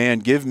 but man,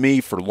 give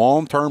me for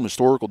long-term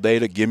historical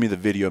data. Give me the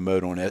video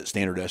mode on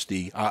standard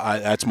SD.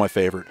 That's my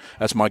favorite.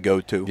 That's my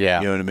go-to. Yeah,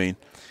 you know what I mean.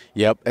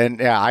 Yep, and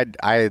yeah,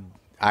 I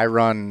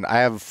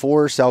have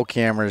 4 cell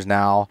cameras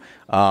now,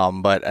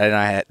 but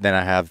I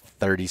have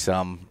 30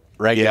 some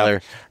regular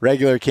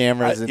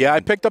cameras. I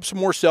picked up some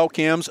more cell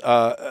cams.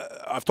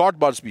 I've talked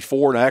about this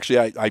before, and actually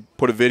I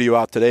put a video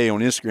out today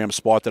on Instagram, a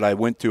spot that I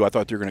went to. I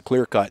thought they were going to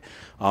clear cut.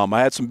 I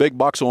had some big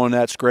bucks on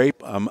that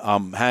scrape.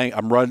 I'm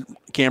running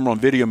camera on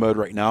video mode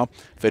right now.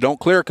 If they don't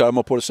clear cut, I'm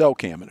going to put a cell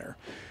cam in there.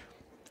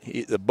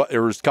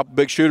 There was a couple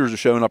big shooters that are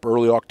showing up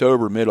early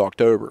October,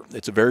 mid-October.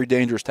 It's a very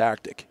dangerous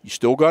tactic.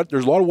 There's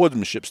a lot of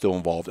woodsmanship still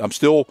involved.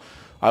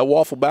 I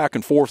waffle back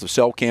and forth with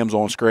cell cams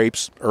on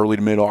scrapes early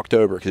to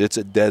mid-October because it's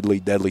a deadly,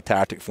 deadly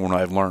tactic for what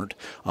I've learned.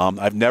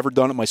 I've never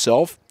done it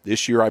myself.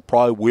 This year I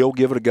probably will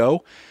give it a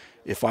go.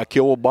 If I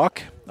kill a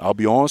buck, I'll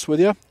be honest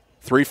with you,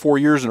 3-4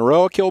 years in a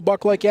row I kill a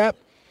buck like that,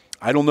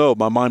 I don't know.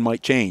 My mind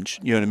might change.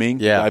 You know what I mean?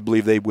 Yeah. I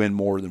believe they win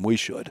more than we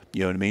should. You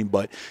know what I mean?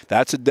 But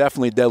that's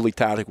definitely a deadly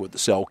tactic with the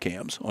cell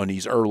cams on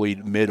these early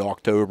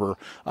mid-October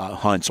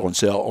hunts on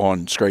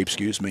scrape.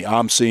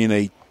 I'm seeing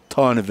a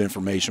ton of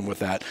information with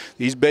that.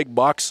 These big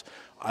bucks,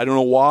 I don't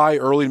know why,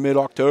 early to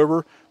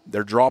mid-October,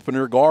 they're dropping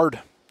their guard.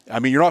 I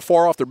mean, you're not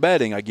far off their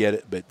bedding, I get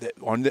it, but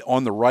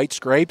on the right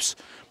scrapes,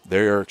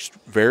 they're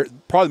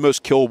probably the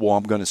most killable,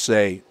 I'm going to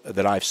say,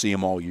 that I've seen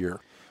them all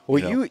year.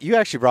 Well, you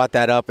actually brought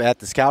that up at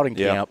the scouting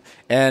camp,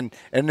 and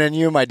then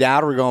you and my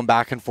dad were going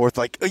back and forth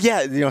like,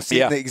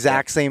 seeing the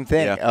exact same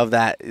thing of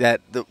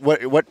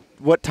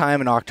what time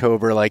in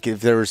October, like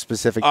if there were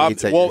specific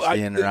dates that you're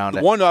seeing around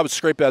it. The one I was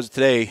scraped as of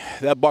today,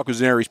 that buck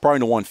was in there. He's probably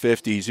in the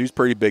 150s. He was a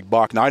pretty big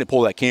buck. Now, I didn't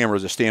pull that camera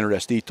as a standard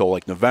SD till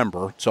like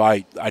November, so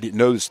I didn't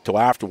know this until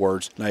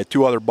afterwards. And I had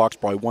 2 other bucks,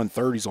 probably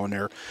 130s on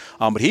there.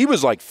 But he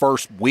was like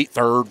first week,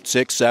 third,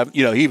 sixth, seventh.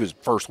 He was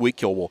first week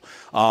killable.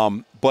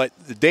 But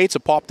the dates that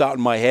popped out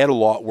in my head a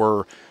lot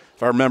were,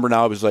 if I remember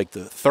now, it was like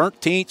the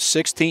 13th,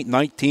 16th,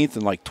 19th,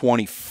 and like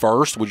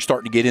 21st, when you're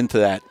starting to get into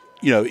that,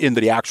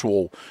 into the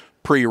actual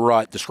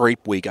pre-rut, the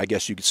scrape week, I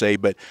guess you could say.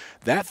 But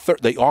that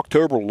the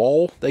October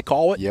lull, they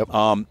call it. Yep.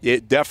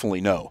 It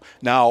definitely no.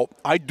 Now,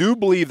 I do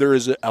believe there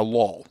is a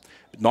lull.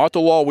 Not the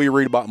lull we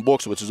read about in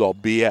books, which is all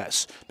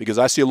BS, because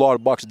I see a lot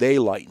of bucks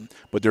daylighting,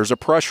 but there's a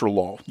pressure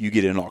lull you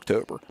get in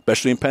October,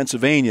 especially in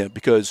Pennsylvania,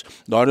 because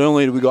not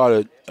only do we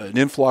got an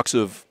influx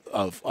of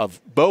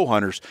bow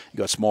hunters, you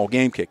got small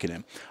game kicking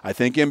in. I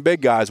think in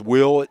big guys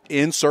will,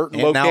 in certain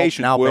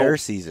locations. Now bear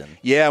season.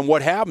 Yeah, and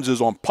what happens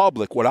is on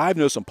public, what I've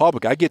noticed on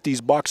public, I get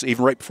these bucks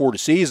even right before the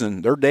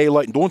season, they're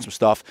daylighting, doing some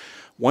stuff.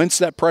 Once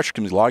that pressure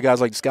comes, a lot of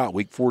guys like to scout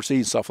week before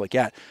season, stuff like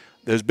that.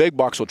 Those big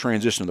bucks will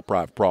transition to the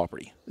private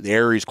property. The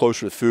area's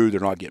closer to food,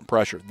 they're not getting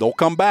pressure. They'll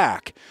come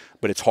back,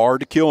 but it's hard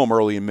to kill them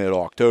early in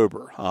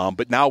mid-October.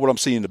 But now what I'm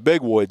seeing in the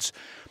big woods,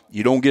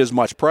 you don't get as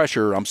much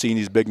pressure. I'm seeing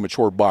these big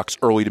mature bucks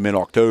early to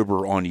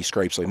mid-October on these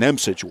scrapes like them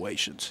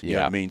situations. You know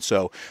what I mean?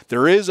 So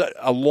there is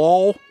a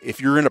lull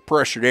if you're in a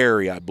pressured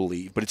area, I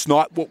believe. But it's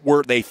not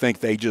where they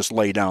think they just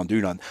lay down,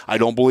 do nothing. I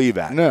don't believe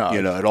that,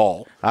 at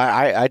all.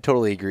 I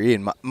totally agree.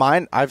 And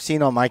mine, I've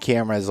seen on my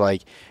cameras,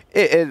 like,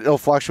 it'll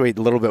fluctuate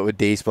a little bit with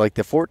dates, but like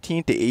the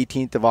 14th to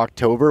 18th of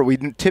October, we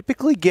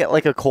typically get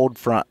like a cold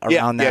front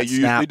around that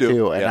snap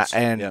too.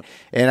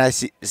 And I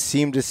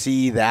seem to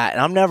see that.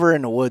 And I'm never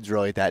in the woods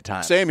really at that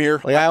time. Same here.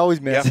 Like I always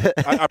miss it.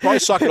 I probably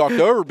suck at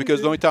October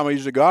because the only time I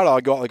usually go out,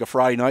 I'll go out like a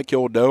Friday night,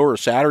 kill a doe, or a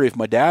Saturday. If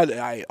my dad,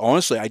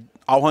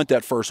 I'll hunt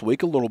that first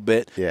week a little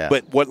bit. Yeah.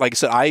 But like I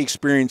said, I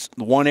experienced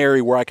the one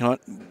area where I can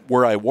hunt,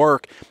 where I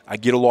work, I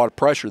get a lot of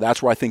pressure.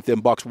 That's where I think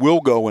them bucks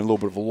will go in a little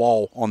bit of a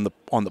lull on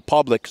the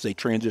public because they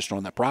transition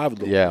on that private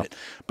a little bit.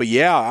 But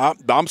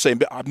I'm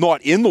saying I'm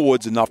not in the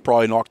woods enough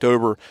probably in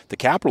October to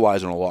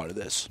capitalize on a lot of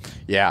this.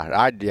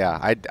 I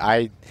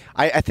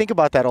think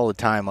about that all the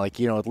time. Like,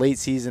 late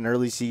season,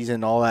 early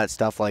season, all that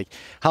stuff. Like,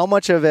 how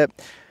much of it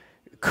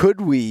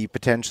could we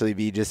potentially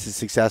be just as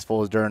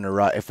successful as during the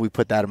rut if we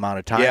put that amount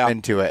of time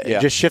into it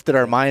and just shifted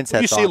our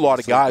mindset? You see a lot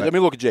of guys. I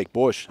mean, look at Jake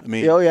Bush. I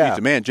mean, he's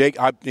a man. Jake,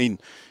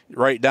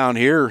 right down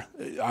here,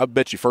 I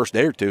bet you first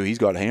day or two, he's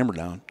got a hammer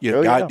down.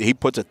 He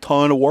puts a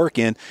ton of work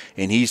in,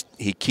 and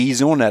he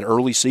keys on that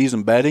early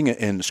season bedding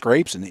and the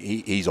scrapes, and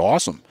he's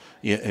awesome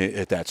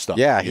at that stuff.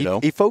 Yeah,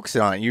 he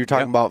focuses on it. You're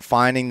talking about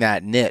finding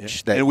that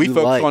niche that and we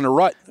focus like. on the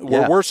rut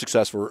where we're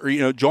successful.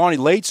 Johnny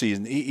late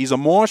season, he's a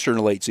monster in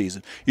the late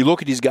season. You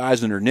look at these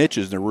guys and their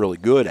niches, they're really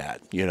good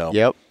at.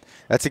 Yep.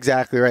 That's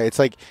exactly right. It's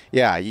like,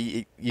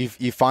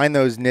 you find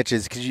those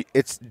niches because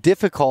it's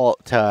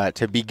difficult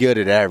to be good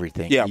at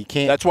everything. Yeah, you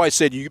can't. That's why I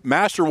said you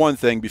master one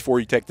thing before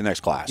you take the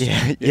next class.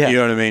 Yeah. You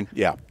know what I mean?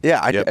 Yeah. Yeah,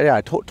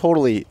 I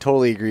totally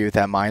agree with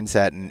that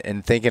mindset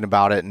and thinking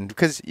about it,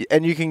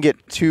 and you can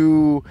get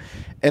too,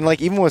 and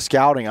like even with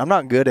scouting, I'm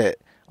not good at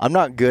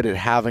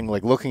having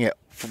like looking at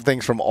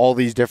things from all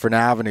these different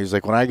avenues.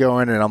 Like when I go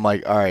in and I'm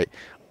like, all right,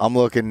 I'm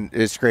looking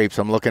at scrapes.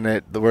 I'm looking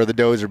at where the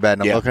does are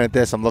bedding. I'm looking at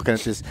this. I'm looking at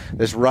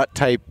this rut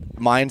type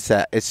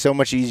mindset. It's so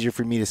much easier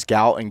for me to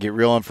scout and get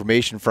real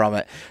information from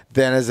it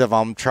than as if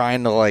I'm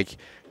trying to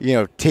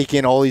take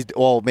in all these.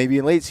 Well, maybe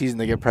in late season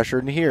they get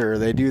pressured in here or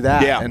they do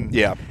that.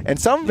 And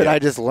some of it I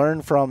just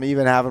learned from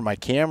even having my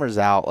cameras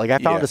out. Like I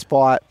found a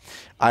spot.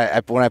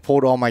 When I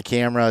pulled all my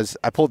cameras,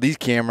 I pulled these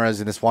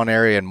cameras in this one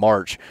area in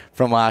March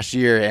from last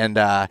year, and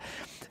I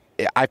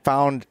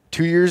found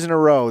 2 years in a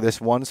row this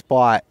one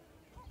spot.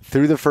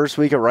 Through the first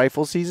week of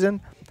rifle season,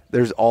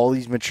 there's all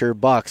these mature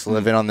bucks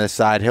living on this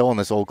side hill in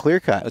this old clear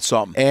cut. That's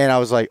something. And I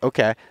was like,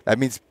 okay, that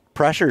means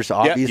pressure's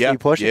obviously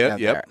pushing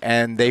them there,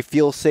 and they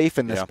feel safe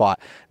in this spot.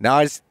 Now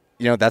I just,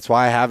 that's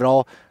why I have it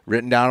all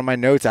written down in my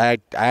notes. I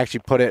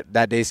actually put it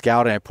that day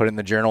scouting. I put it in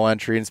the journal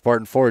entry in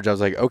Spartan Forge. I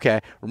was like,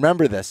 okay,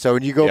 remember this. So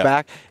when you go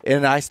back,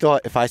 and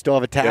if I still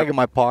have a tag in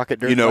my pocket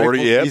during rifle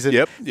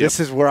season, this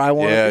is where I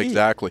want to be. Yeah,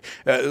 exactly.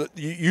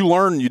 You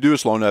learn, you do it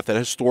slow enough, that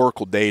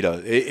historical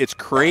data. It's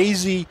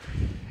crazy.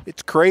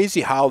 It's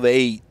crazy how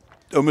they,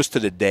 almost to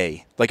the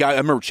day. Like I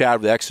remember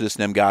Chad with Exodus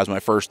and them guys when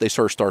they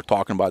started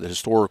talking about the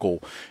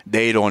historical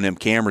data on them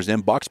cameras,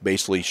 them bucks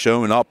basically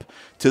showing up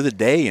to the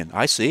day, and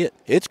I see it.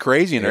 It's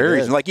crazy in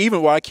areas. And like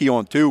even what I key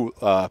on too,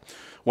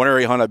 one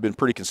area hunt I've been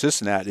pretty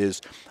consistent at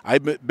is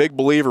I'm a big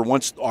believer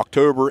once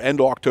end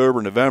of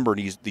October, November,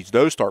 and these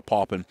does start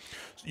popping,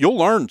 you'll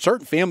learn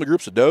certain family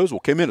groups of does will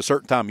come in a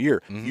certain time of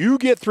year. Mm-hmm. You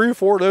get 3 or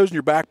 4 of those in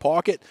your back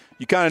pocket,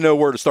 you kind of know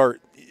where to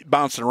start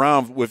bouncing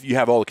around if you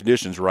have all the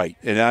conditions right,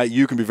 and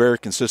you can be very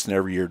consistent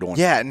every year doing it.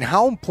 Yeah, and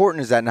how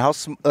important is that, and how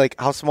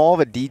small of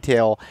a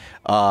detail,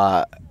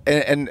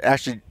 and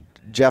actually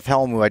Jeff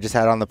Helm, who I just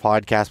had on the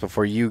podcast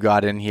before you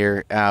got in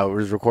here,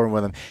 was recording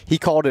with him. He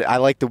called it, I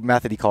like the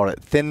method he called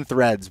it, thin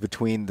threads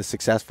between the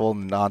successful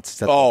and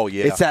non-successful. Oh,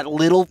 yeah. It's that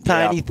little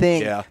tiny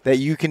thing that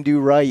you can do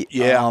right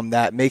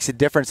that makes a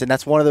difference, and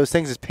that's one of those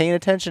things is paying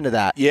attention to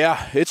that.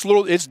 Yeah,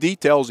 it's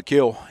details that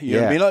kill. You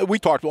know what I mean? We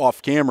talked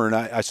off camera, and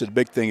I said the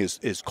big thing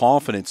is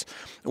confidence.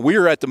 We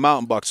were at the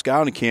Mountain Buck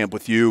Scouting Camp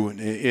with you,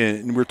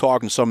 and we were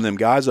talking to some of them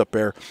guys up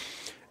there.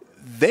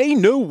 They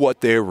knew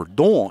what they were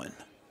doing.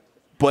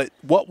 But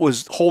what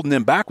was holding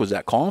them back was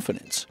that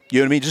confidence. You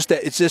know what I mean?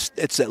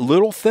 It's that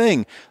little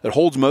thing that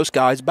holds most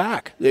guys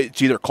back.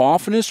 It's either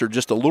confidence or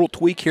just a little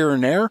tweak here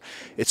and there.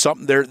 It's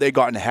something they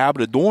got in the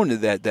habit of doing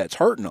that's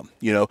hurting them.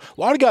 A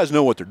lot of guys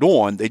know what they're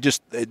doing.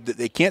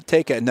 They can't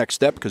take that next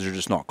step because they're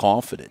just not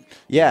confident.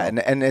 Yeah,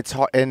 and it's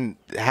and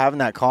having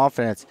that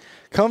confidence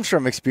comes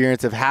from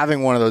experience of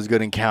having one of those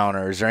good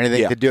encounters or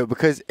anything to do it,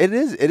 because it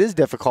is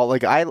difficult.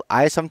 Like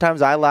I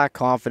sometimes I lack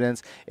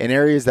confidence in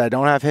areas that I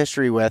don't have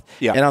history with,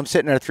 and I'm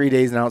sitting there 3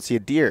 days and I don't see a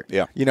deer.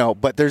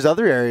 But there's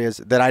other areas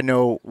that I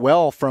know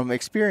well from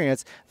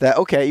experience that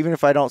even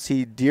if I don't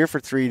see deer for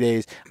 3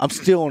 days, I'm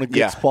still in a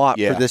good spot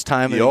for this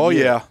time of the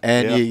year.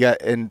 And you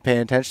got and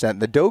paying attention to that.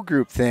 And the doe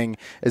group thing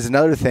is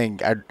another thing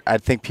I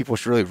think people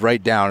should really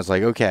write down. It's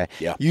like,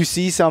 you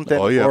see something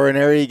or an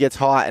area gets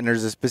hot and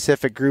there's a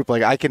specific group,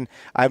 like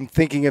I'm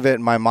thinking of it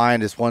in my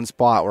mind as one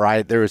spot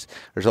where there's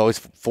always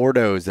 4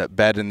 does that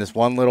bed in this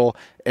one little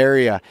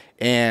area,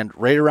 and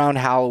right around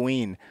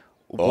Halloween,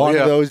 one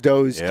of those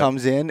does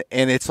comes in,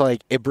 and it's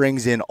like it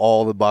brings in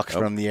all the bucks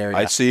from the area.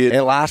 I see it.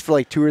 It lasts for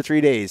like 2 or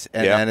 3 days,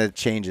 and then it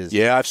changes.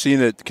 Yeah, I've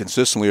seen it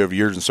consistently over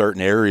years in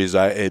certain areas.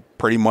 It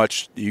pretty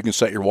much, you can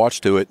set your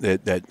watch to it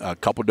that a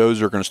couple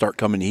does are going to start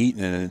coming to heat,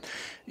 and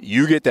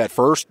you get that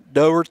first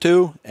doe or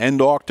two,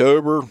 end of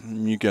October,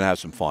 you can have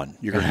some fun.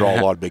 You're going to draw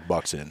a lot of big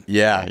bucks in.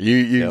 Yeah,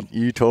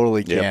 you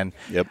totally can.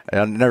 Yep.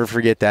 I'll never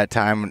forget that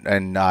time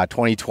in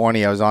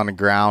 2020. I was on the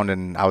ground,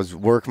 and I was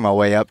working my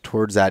way up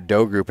towards that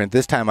doe group. And at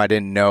this time, I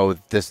didn't know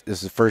this is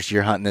the first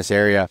year hunting this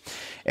area.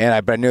 And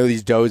I knew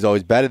these does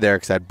always bedded there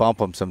because I'd bump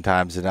them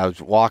sometimes. And I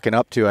was walking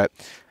up to it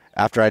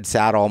after I'd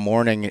sat all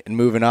morning and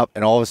moving up,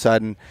 and all of a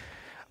sudden,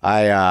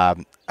 I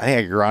think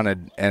I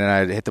grunted, and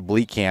I hit the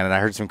bleak can, and I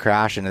heard some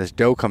crashing, and this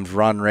doe comes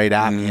running right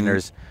at me, and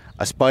there's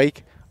a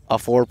spike, a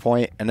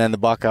 4-point, and then the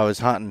buck I was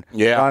hunting,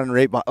 running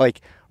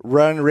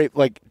right,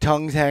 like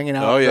tongues hanging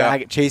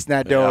out, chasing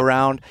that doe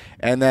around,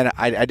 and then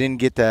I didn't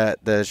get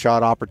the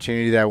shot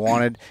opportunity that I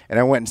wanted, and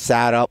I went and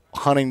sat up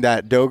hunting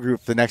that doe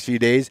group the next few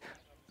days.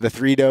 The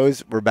 3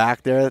 does were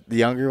back there, the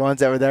younger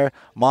ones that were there.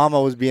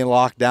 Mama was being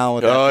locked down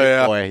with that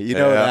big boy. You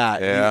know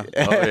that. Yeah.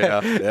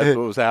 That's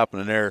what was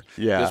happening there.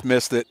 Yeah. Just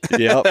missed it.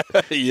 Yep.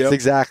 That's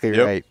exactly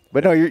right.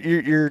 But no,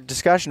 your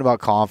discussion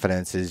about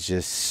confidence is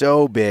just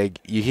so big.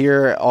 You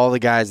hear all the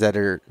guys that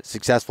are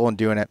successful in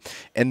doing it.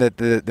 And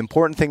the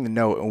important thing to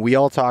note, and we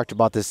all talked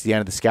about this at the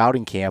end of the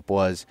scouting camp,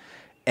 was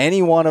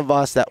any one of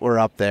us that were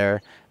up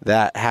there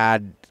that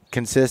had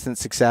consistent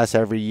success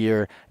every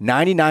year,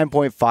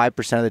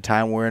 99.5% of the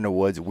time we're in the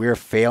woods, we're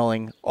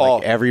failing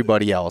like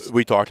everybody else.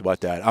 We talked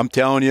about that. I'm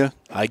telling you,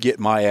 I get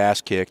my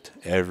ass kicked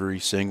every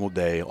single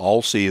day,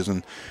 all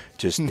season.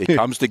 Just it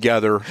comes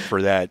together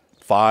for that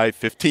 5,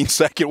 15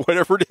 second,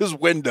 whatever it is,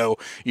 window.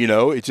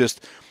 It's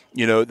just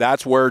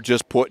That's where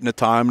just putting the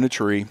time in the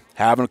tree,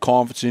 having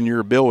confidence in your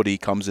ability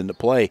comes into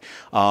play.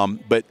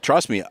 But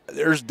trust me,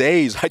 there's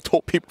days I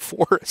told people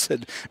before, I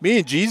said, me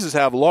and Jesus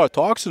have a lot of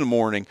talks in the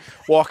morning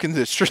walking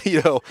the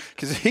street,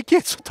 because it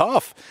gets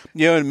tough.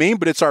 You know what I mean?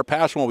 But it's our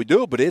passion when we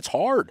do it, but it's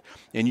hard.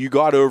 And you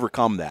got to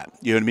overcome that.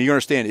 You know what I mean? You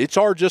understand? It's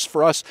hard just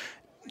for us.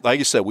 Like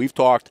I said, we've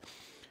talked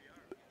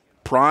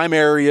prime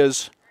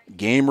areas,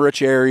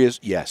 game-rich areas,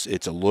 yes,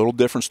 it's a little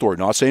different story.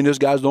 Not saying those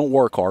guys don't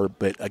work hard,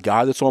 but a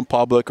guy that's on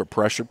public or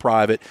pressure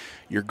private,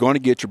 you're going to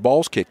get your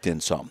balls kicked in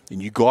some,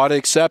 and you got to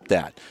accept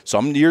that.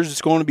 Some years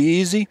it's going to be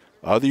easy.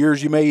 Other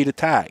years you may eat a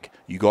tag.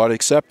 You got to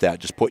accept that.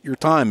 Just put your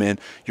time in.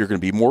 You're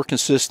going to be more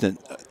consistent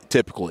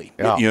typically.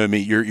 Yeah. You know what I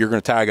mean? You're going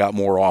to tag out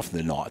more often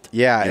than not.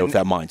 Yeah. With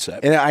that mindset.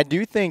 And I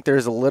do think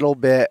there's a little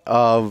bit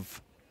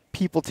of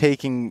people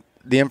taking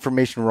the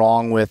information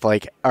wrong with,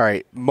 like, all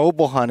right,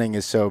 mobile hunting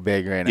is so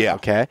big right now,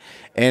 okay?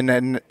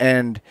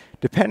 And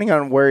depending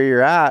on where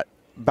you're at,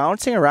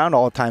 bouncing around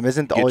all the time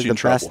isn't always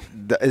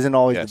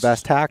the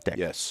best tactic.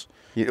 Yes.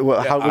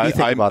 How do you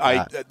think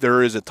about that?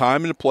 There is a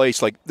time and a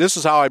place. Like, this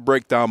is how I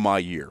break down my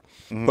year.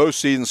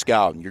 Postseason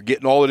scouting. You're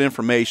getting all that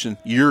information,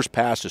 years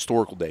past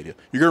historical data.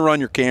 You're going to run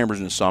your cameras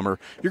in the summer.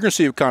 You're going to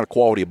see what kind of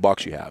quality of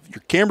bucks you have.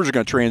 Your cameras are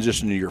going to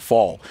transition to your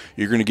fall.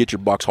 You're going to get your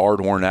bucks hard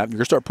horn out. You're going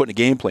to start putting a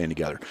game plan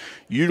together.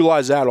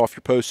 Utilize that off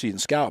your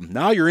postseason scouting.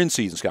 Now your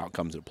in-season scouting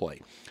comes into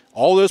play.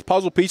 All those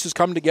puzzle pieces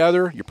come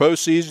together, your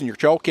postseason, your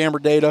trail camera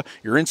data,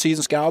 your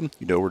in-season scouting,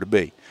 you know where to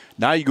be.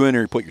 Now you go in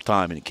there and put your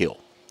time in and kill.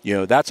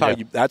 That's how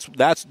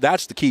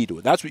that's the key to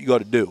it. That's what you got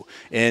to do.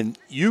 And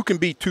you can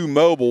be too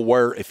mobile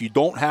where if you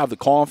don't have the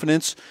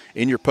confidence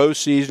in your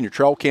postseason, your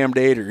trail cam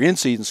data, or your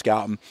in-season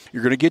scouting,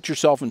 you're going to get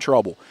yourself in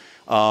trouble.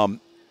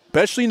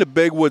 Especially in the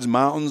big woods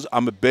mountains,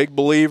 I'm a big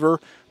believer.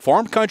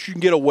 Farm country, you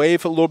can get away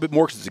with it a little bit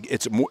more because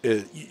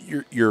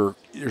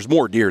there's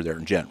more deer there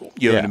in general.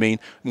 You know what I mean?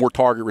 More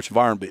target-rich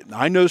environment. But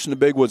I notice in the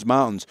big woods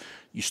mountains,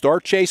 you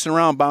start chasing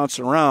around,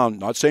 bouncing around.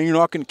 Not saying you're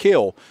not going to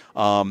kill,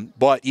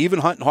 but even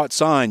hunting hot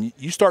sign,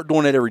 you start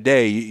doing that every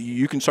day.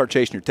 You can start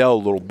chasing your tail a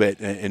little bit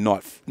and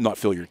not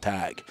fill your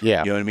tag. Yeah,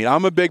 you know what I mean.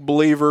 I'm a big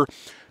believer.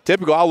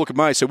 Typically, I'll look at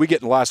mine and say,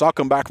 I'll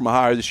come back from a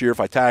hire this year.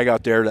 If I tag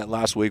out there that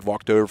last week of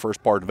October,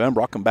 first part of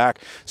November, I'll come back,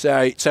 say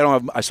I still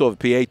have a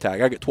PA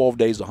tag. I get 12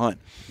 days to hunt.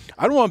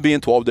 I don't want to be in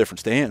 12 different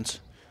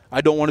stands.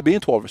 I don't want to be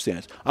in 12 different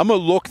stands. I'm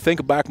going to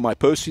think back at my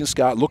postseason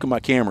scout, look at my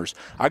cameras.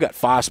 I got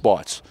 5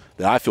 spots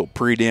that I feel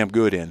pretty damn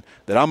good in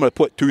that I'm going to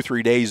put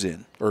 2-3 days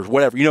in or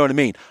whatever. You know what I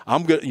mean?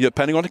 I'm good,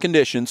 depending on the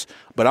conditions,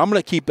 but I'm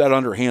going to keep that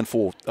under a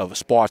handful of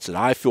spots that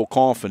I feel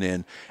confident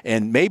in,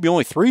 and maybe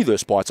only 3 of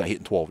those spots I hit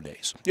in 12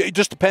 days. It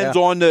just depends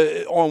on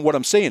what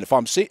I'm seeing. If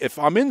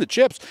I'm in the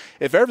chips,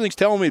 if everything's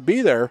telling me to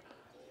be there,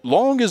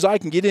 long as I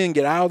can get in and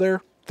get out of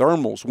there,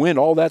 thermals, wind,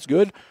 all that's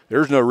good,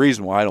 there's no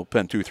reason why I don't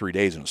spend 2-3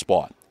 days in a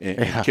spot.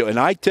 And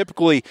I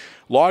typically,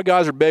 a lot of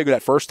guys are big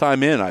that first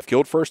time in. I've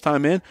killed first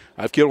time in.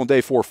 I've killed on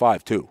day 4 or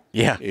 5 too.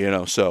 Yeah.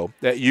 So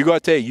you got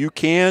to tell you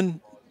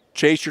can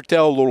chase your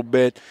tail a little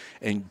bit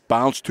and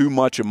bounce too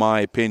much, in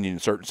my opinion, in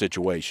certain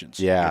situations.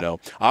 Yeah.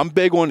 I'm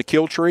big on the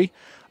kill tree.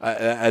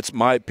 That's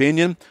my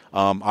opinion.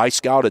 I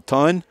scout a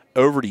ton.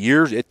 Over the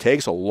years, it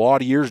takes a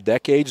lot of years,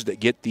 decades, to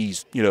get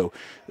these,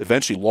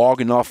 eventually log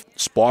enough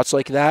spots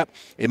like that.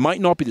 It might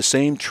not be the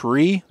same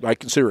tree I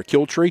consider a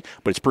kill tree,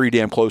 but it's pretty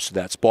damn close to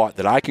that spot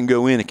that I can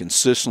go in and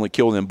consistently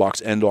kill them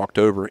bucks end of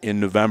October, in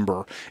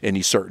November, in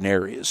these certain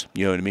areas.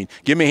 You know what I mean?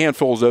 Give me a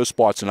handful of those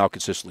spots, and I'll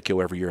consistently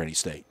kill every year in any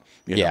state.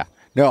 You know?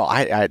 No,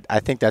 I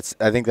think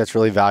that's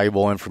really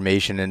valuable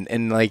information,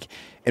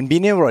 and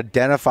being able to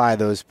identify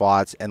those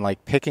spots and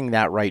picking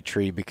that right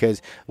tree,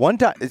 because one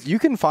time you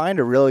can find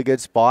a really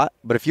good spot,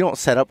 but if you don't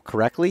set up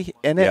correctly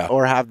in it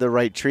or have the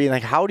right tree,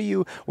 how do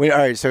you? All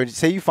right, so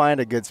say you find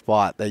a good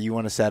spot that you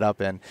want to set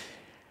up in.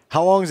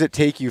 How long does it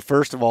take you,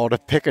 first of all, to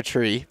pick a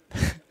tree?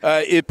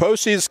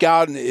 Postseason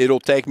scouting, it'll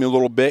take me a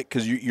little bit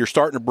because you're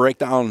starting to break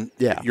down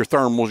your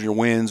thermals, your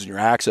winds, and your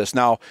access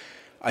now.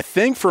 I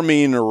think for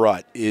me in the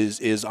rut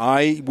is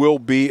I will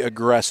be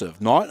aggressive.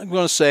 I'm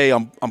going to say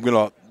I'm going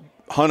to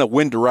hunt a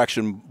wind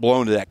direction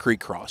blown to that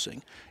creek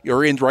crossing or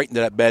right into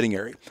that bedding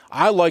area.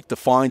 I like to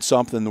find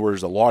something where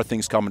there's a lot of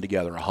things coming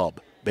together, a hub.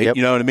 Yep.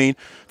 You know what I mean?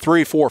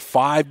 3, 4,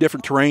 5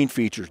 different terrain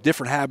features,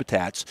 different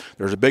habitats.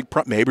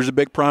 Maybe there's a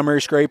big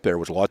primary scrape there,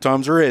 which a lot of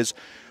times there is.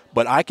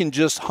 But I can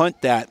just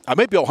hunt that. I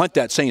might be able to hunt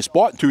that same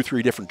spot in 2,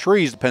 3 different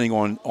trees depending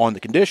on the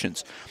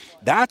conditions.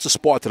 That's a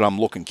spot that I'm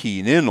looking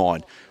keying in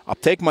on. I'll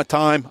take my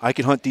time. I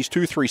can hunt these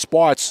 2, 3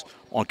 spots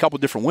on a couple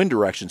of different wind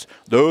directions.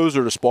 Those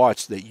are the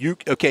spots that you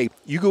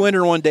go in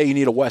there one day, you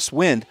need a west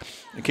wind.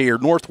 Okay, you're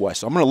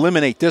northwest. I'm going to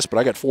eliminate this, but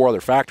I got 4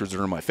 other factors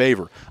that are in my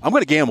favor. I'm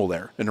going to gamble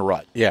there in the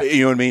rut. Yeah.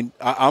 You know what I mean?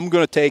 I'm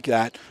going to take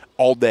that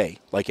all day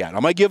like that. I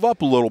might give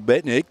up a little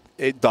bit, and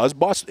it does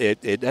bust.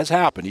 It has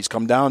happened. He's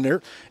come down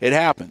there. It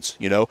happens,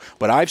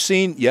 But I've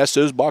seen, yes,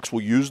 those bucks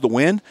will use the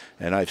wind,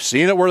 and I've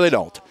seen it where they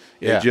don't.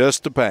 It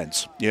just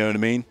depends. You know what I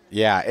mean?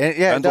 Yeah.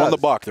 Depends on the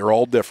buck. They're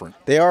all different.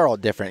 They are all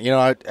different.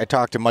 I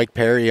talked to Mike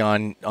Perry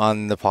on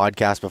the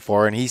podcast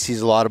before, and he sees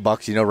a lot of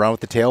bucks, run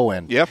with the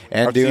tailwind. Yep.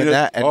 And I've doing seen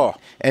that. it.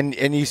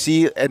 And you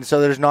see, and so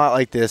there's not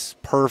like this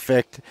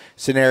perfect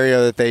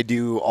scenario that they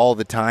do all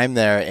the time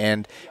there.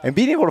 And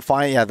being able to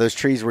find, those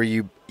trees where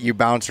you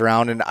bounce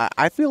around. And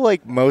I feel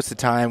like most of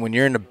the time when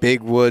you're in a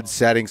big woods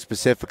setting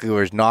specifically where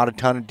there's not a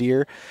ton of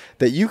deer,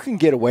 that you can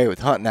get away with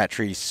hunting that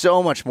tree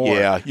so much more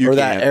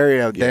that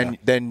area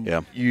than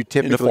you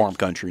typically. In the farm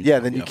country. Yeah,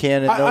 than you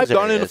can in those I've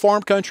done areas. it in the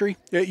farm country.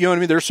 You know what I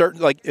mean? There's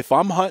certain, like if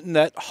I'm hunting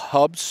that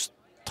hubs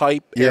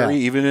type area,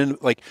 even in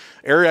like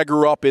area I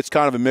grew up, it's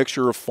kind of a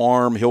mixture of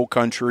farm, hill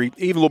country,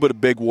 even a little bit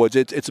of big woods.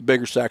 It's a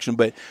bigger section,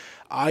 but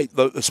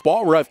the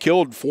spot where I've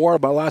killed 4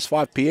 of my last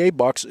 5 PA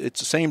bucks, it's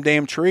the same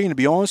damn tree, and to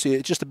be honest with you,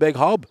 it's just a big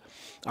hub.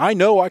 I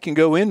know I can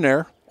go in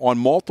there on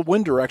multiple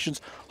wind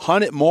directions,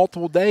 hunt it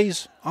multiple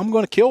days. I'm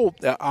going to kill.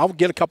 I'll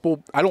get a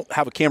couple. I don't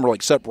have a camera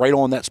like set right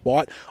on that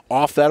spot,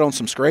 off that on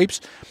some scrapes.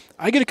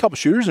 I get a couple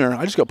shooters in there.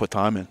 I just got to put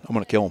time in. I'm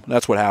going to kill them.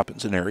 That's what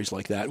happens in areas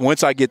like that.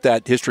 Once I get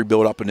that history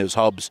built up in those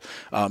hubs,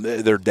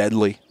 they're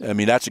deadly. I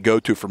mean, that's a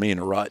go-to for me in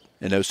a rut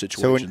in those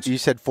situations. So when you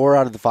said 4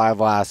 out of the 5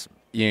 last,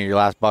 your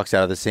last bucks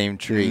out of the same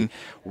tree,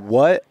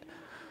 what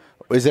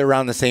was it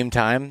around the same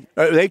time?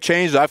 They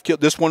changed. I've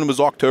killed. This one was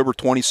October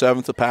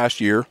 27th of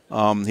past year.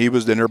 He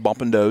was in there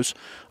bumping does,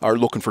 or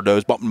looking for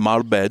does, bumping them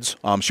out of beds.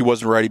 She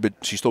wasn't ready, but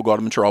she still got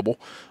him in trouble.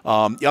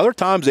 The other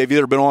times they've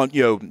either been on,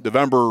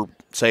 November.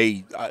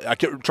 Say, I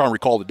can't try and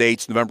recall the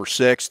dates, November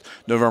 6th,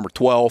 November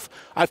 12th.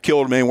 I've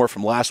killed them anywhere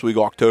from last week,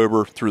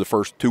 October, through the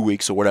first 2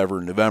 weeks or whatever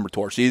in November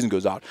till our season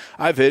goes out.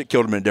 I've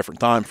killed them in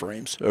different time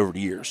frames over the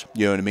years.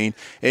 You know what I mean?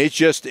 And it's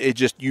just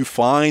you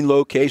find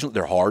locations.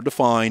 They're hard to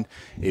find.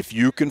 If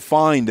you can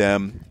find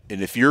them,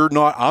 and if you're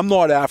not, I'm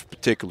not after a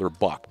particular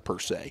buck per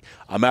se.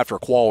 I'm after a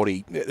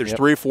quality. There's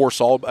 3 or 4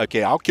 solid.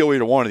 Okay, I'll kill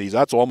either one of these.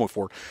 That's all I'm looking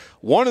for.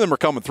 One of them are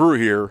coming through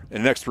here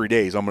in the next 3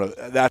 days.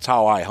 That's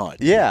how I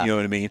hunt. Yeah. You know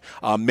what I mean?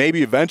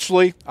 Maybe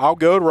eventually I'll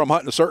go to where I'm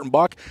hunting a certain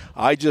buck.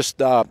 I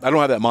just I don't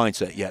have that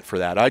mindset yet for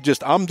that.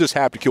 I'm just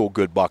happy to kill a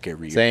good buck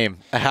every year. Same.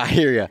 I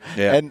hear you.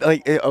 Yeah. And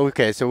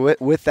okay, so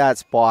with that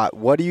spot,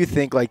 what do you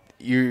think? Like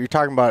you're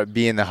talking about it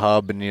being the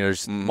hub, and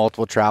there's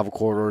multiple travel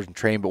corridors and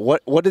terrain. But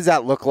what does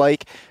that look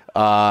like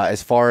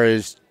as far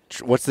as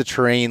what's the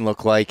terrain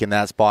look like in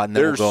that spot? And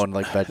then we'll go in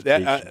like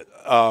vegetation.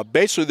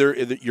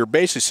 Basically, you're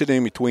basically sitting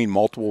in between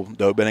multiple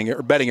doe bedding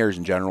areas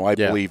in general. I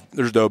believe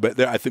there's doe bed.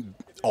 I think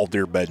all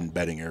deer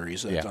bedding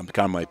areas. That's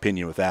kind of my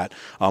opinion with that.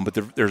 But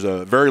there's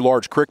a very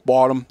large creek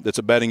bottom that's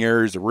a bedding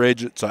area. There's a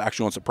ridge. It's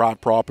actually on some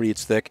property.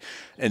 It's thick,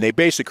 and they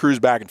basically cruise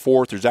back and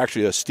forth. There's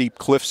actually a steep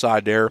cliff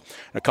side there,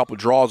 and a couple of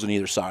draws on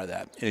either side of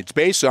that. And it's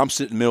basically I'm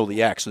sitting in the middle of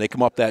the X, and they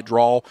come up that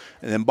draw,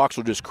 and then bucks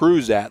will just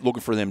cruise that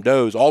looking for them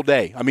does all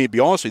day. I mean, to be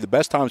honest with you, the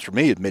best times for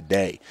me is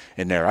midday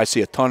in there. I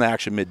see a ton of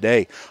action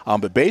midday.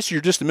 But basically,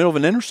 you're just in the middle of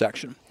an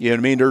intersection. You know what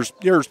I mean?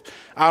 There's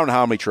I don't know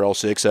how many trails,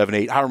 6, 7,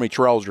 8, however many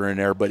trails are in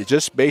there, but it's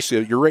just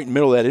basically you're right in the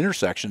middle of that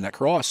intersection, that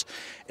cross.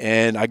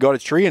 And I got a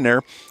tree in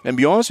there, and to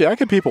be honest with you, I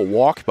get people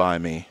walk by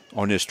me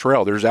on this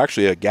trail. There's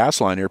actually a gas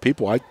line there.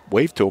 People, I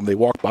wave to them, they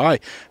walk by,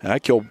 and I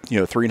kill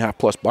 3.5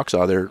 plus bucks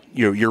out of there,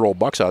 year-old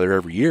bucks out of there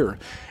every year.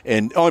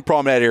 And the only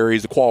problem in that area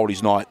is the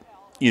quality's not.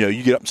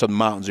 You get up in some of the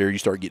mountains there, you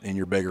start getting in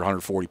your bigger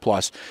 140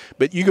 plus.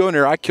 But you go in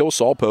there, I kill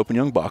Saul Pope and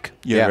young buck,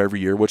 every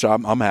year, which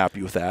I'm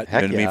happy with that.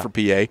 Heck you know what I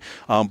mean, for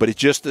PA. But it's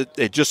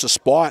just a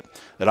spot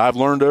that I've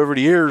learned over the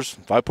years.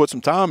 If I put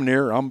some time in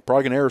there, I'm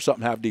probably gonna air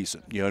something half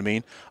decent. You know what I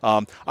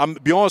mean? I'm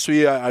be honest with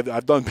you,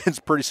 I've been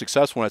pretty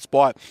successful in that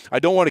spot. I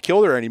don't want to kill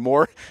there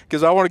anymore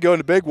because I want to go in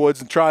the big woods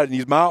and try it in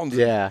these mountains.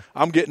 Yeah,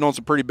 I'm getting on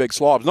some pretty big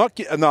slobs. Now,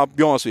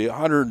 be honest with you,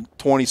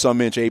 120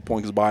 some inch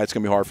 8-point goes by. It's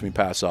gonna be hard for me to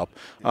pass up.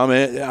 I'm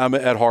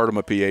at heart, I'm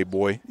a PA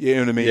boy. You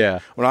know what I mean? Yeah.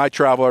 When I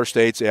travel other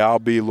states, I'll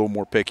be a little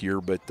more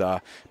pickier. But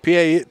PA,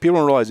 people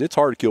don't realize it's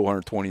hard to kill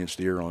 120-inch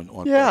deer on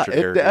pressured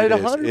area. It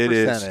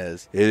 100%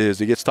 is. It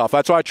is. It gets tough.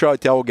 That's why I try to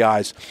tell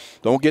guys,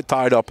 don't get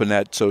tied up in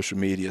that social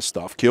media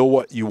stuff. Kill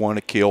what you want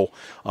to kill.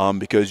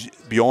 Because,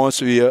 to be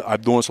honest with you,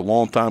 I've done this a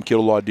long time,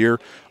 killed a lot of deer.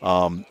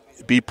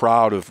 Be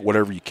proud of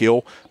whatever you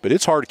kill, but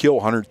it's hard to kill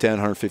 110,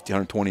 150,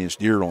 120-inch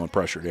deer on a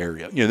pressured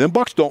area. Them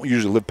bucks don't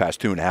usually live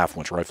past 2.5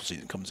 once rifle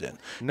season comes in.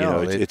 No,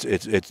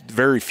 it's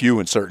very few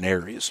in certain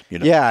areas.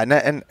 Yeah,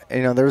 and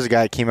there was a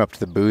guy that came up to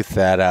the booth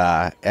at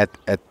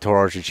the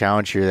Toro Archery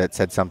Challenge here that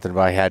said something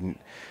about he hadn't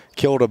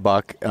killed a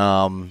buck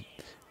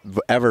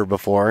ever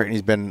before, and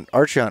he's been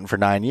archery hunting for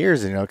 9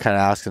 years, and kind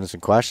of asking us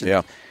some questions.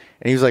 Yeah,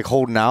 and he was like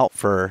holding out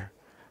for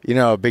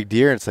a big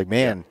deer, and it's like,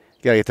 man. Yeah.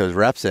 You gotta get those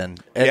reps in,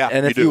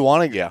 and if you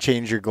want to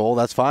change your goal,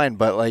 that's fine.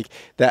 But like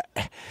that,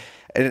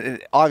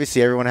 and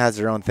obviously everyone has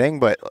their own thing.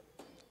 But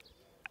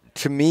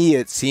to me,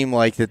 it seemed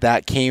like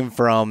that came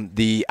from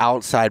the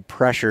outside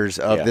pressures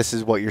of this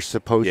is what you're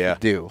supposed to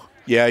do.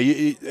 Yeah,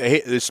 this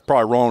is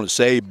probably wrong to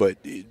say, but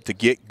to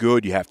get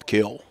good, you have to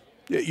kill.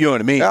 You know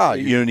what I mean? Yeah,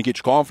 you know, and you get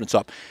your confidence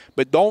up.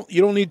 But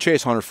you don't need to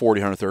chase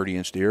 140, 130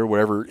 inch deer,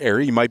 whatever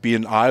area. You might be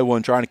in Iowa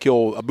and trying to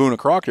kill a Boone and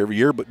Crockett every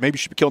year, but maybe you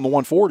should be killing the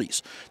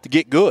 140s to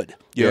get good.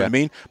 You know what I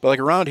mean? But like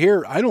around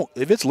here,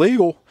 if it's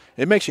legal,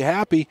 it makes you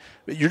happy.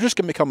 You're just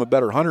going to become a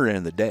better hunter at the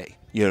end of the day.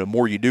 You know, the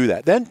more you do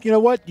that, then you know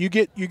what, you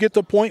get to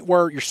the point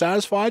where you're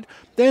satisfied.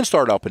 Then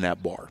start up in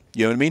that bar.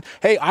 You know what I mean?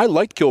 Hey, I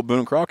like to kill Boone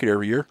and Crockett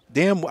every year.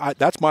 Damn,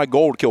 that's my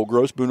goal, to kill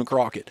gross Boone and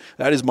Crockett.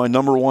 That is my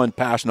number one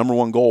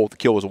goal to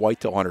kill as a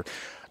whitetail hunter.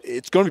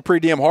 It's going to be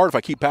pretty damn hard if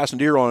I keep passing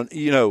deer on,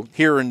 you know,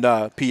 here in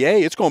PA.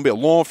 It's going to be a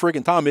long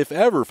freaking time, if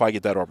ever, if I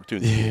get that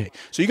opportunity.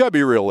 So you got to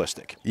be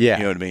realistic. Yeah.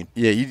 You know what I mean?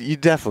 Yeah, you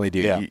definitely do.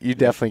 Yeah. You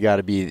definitely got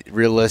to be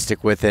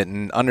realistic with it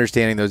and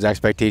understanding those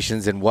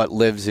expectations and what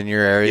lives in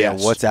your area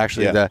and what's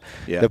actually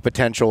the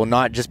potential.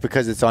 Not just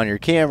because it's on your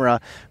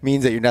camera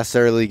means that you're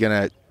necessarily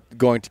going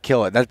to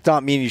kill it. That's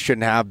not mean you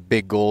shouldn't have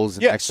big goals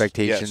and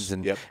expectations,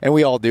 and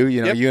we all do.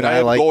 You know, you and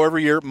I like goal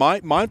every year.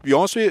 Mine, to be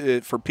honest with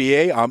you, for PA,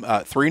 I'm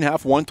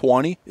 3.5,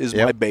 120 is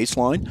my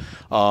baseline.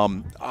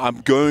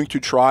 I'm going to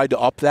try to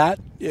up that.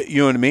 You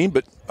know what I mean?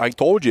 But I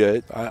told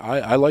you,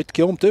 I like to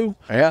kill them too.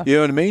 Yeah. You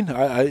know what I mean?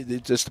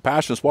 It's just the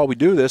passion. That's why we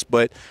do this.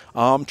 But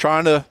I'm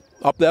trying to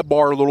up that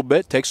bar a little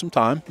bit. Take some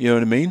time. You know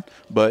what I mean?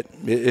 But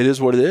it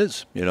is what it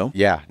is. You know?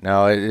 Yeah.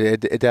 No,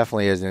 it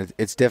definitely is. And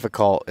it's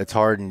difficult. It's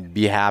hard to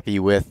be happy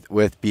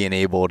with being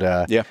able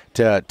to be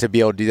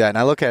able to do that. And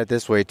I look at it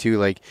this way too.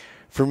 Like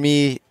for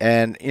me,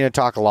 and you know,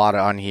 talk a lot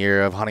on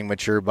here of hunting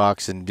mature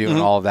bucks and doing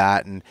all of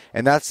that, and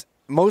that's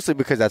mostly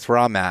because that's where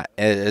I'm at.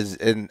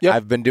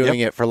 I've been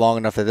doing it for long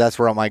enough that that's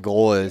where my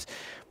goal is.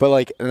 But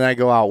like, and then I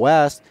go out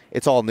west,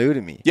 it's all new to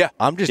me. Yeah.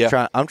 I'm just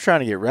I'm trying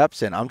to get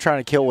reps in. I'm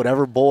trying to kill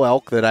whatever bull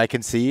elk that I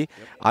can see.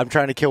 I'm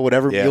trying to kill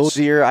whatever mule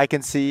deer I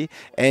can see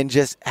and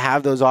just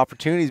have those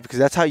opportunities, because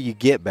that's how you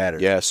get better.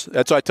 Yes.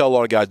 That's what I tell a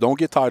lot of guys. Don't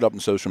get tied up in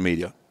social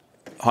media.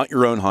 Hunt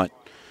your own hunt.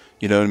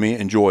 You know what I mean?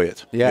 Enjoy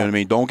it. Yeah. You know what I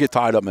mean? Don't get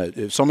tied up in it.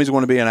 If somebody's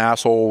going to be an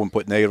asshole and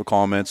put negative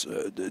comments,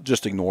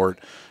 just ignore it.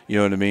 You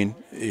know what I mean?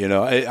 You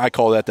know, I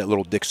call that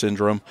little dick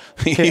syndrome.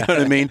 You know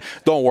what I mean?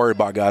 Don't worry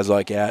about guys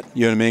like that.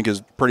 You know what I mean?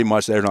 Because pretty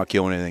much they're not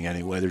killing anything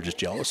anyway. They're just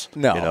jealous.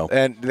 No, you know?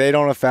 And they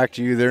don't affect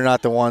you. They're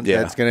not the ones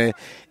that's going to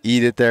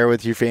eat it there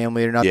with your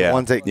family. They're not the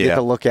ones that get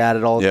to look at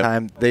it all the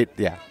time.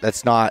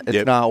 That's not.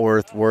 It's not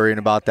worth worrying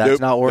about that. It's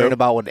not worrying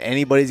about what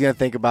anybody's going to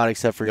think about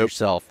except for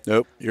yourself.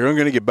 Nope. You're only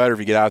going to get better if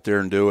you get out there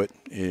and do it.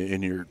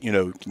 And you're, you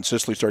know,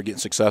 consistently start getting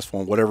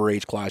successful in whatever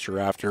age class you're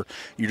after.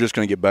 You're just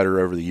going to get better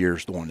over the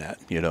years doing that.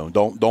 You know,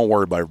 don't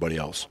worry about everybody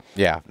else.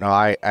 Yeah, no,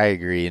 I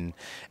agree.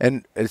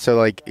 And so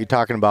like you're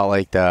talking about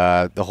like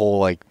the whole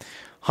like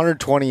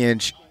 120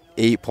 inch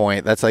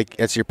 8-point.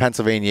 That's your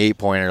Pennsylvania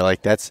 8-pointer.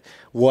 Like that's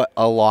what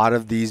a lot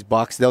of these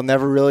bucks, they'll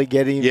never really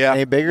get any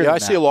bigger. Yeah, than I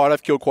see a lot.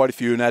 I've killed quite a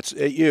few, and that's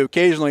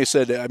occasionally I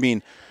said. I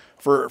mean.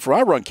 For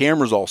I run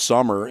cameras all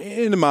summer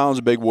in the mountains,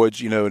 big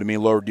woods, you know what I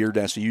mean, lower deer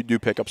density. You do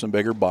pick up some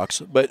bigger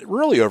bucks, but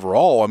really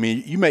overall, I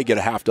mean, you may get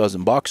a half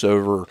dozen bucks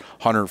over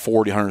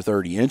 140,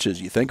 130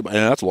 inches. You think about it,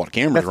 and that's a lot of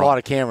cameras. That's a lot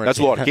of cameras. That's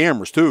a lot of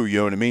cameras too. You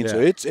know what I mean? So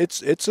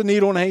it's a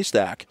needle in a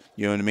haystack.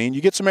 You know what I mean? You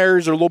get some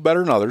areas that are a little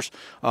better than others,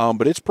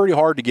 but it's pretty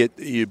hard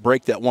to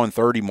break that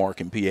 130 mark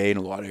in PA in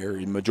a lot of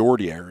areas,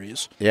 majority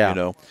areas. Yeah. You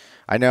know.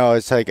 I know.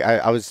 It's like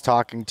I was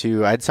talking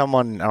to, I had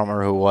someone, I don't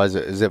remember who it was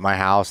at my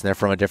house, and they're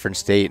from a different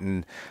state,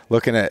 and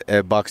looking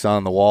at bucks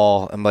on the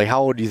wall. I'm like,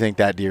 how old do you think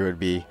that deer would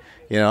be?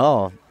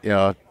 2.5,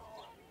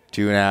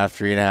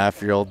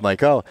 3.5-year-old. I'm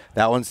like, oh,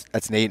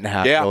 that's an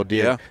 8.5-year-old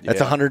deer. Yeah, that's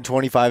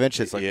 125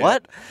 inches. Like,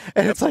 what?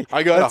 And it's like,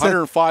 I got a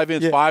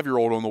 105-inch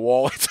 5-year-old on the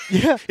wall.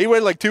 He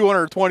weighed like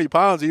 220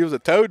 pounds. He was a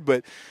toad,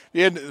 but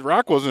the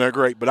rack wasn't that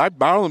great. But I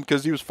bound him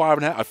because he was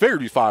 5.5. I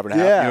figured he was 5.5.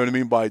 Yeah. You know what I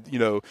mean? By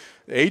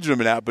aging him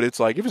and that. But it's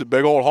like, if he was a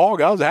big old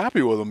hog, I was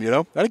happy with him. You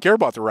know, I didn't care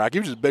about the rack. He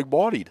was just big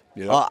bodied.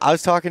 You know? I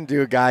was talking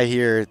to a guy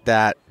here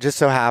that just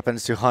so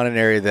happens to hunt an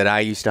area that I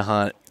used to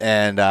hunt,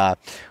 and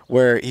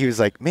where he was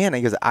like, man,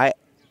 he goes,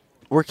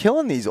 we're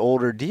killing these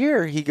older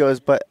deer. He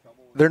goes, but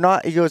they're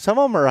not. He goes, some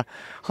of them are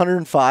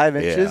 105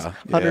 inches,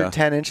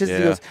 110 inches. He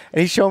goes,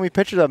 and he showed me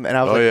pictures of them, and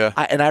I was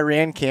I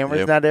ran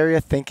cameras in that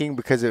area, thinking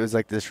because it was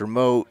like this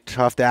remote,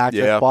 tough to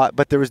access spot,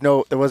 but there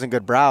wasn't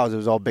good browse. It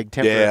was all big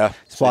timber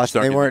spots.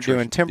 They weren't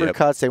doing timber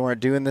cuts. They weren't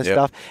doing this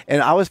stuff,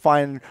 and I was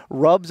finding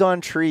rubs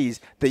on trees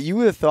that you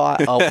would have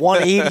thought a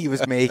 180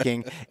 was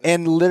making,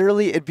 and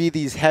literally it'd be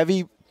these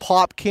heavy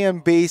pop cam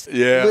based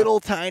little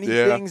tiny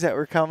things that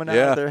were coming out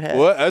of their head.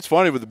 Well, that's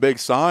funny with the big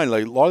sign.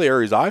 Like a lot of the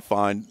areas I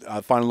find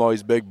a lot of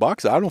these big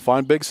bucks. I don't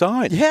find big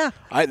sign. Yeah.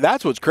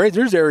 That's what's crazy.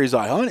 There's areas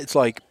I hunt. It's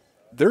like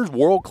there's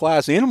world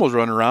class animals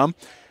running around,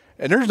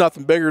 and there's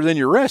nothing bigger than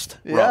your wrist.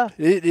 Yeah.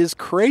 It is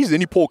crazy.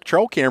 Then you pull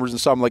trail cameras and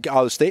something like out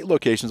of the state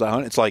locations I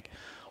hunt. It's like,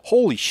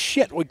 holy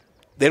shit.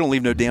 They don't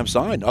leave no damn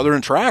sign. Other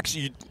than tracks,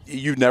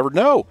 you never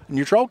know in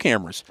your trail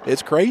cameras.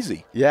 It's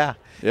crazy. Yeah.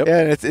 Yep. Yeah,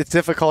 and it's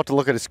difficult to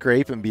look at a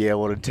scrape and be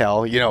able to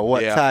tell,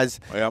 what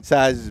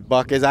size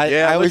buck is.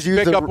 I always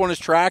use pick up on his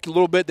track a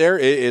little bit there.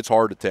 It's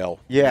hard to tell.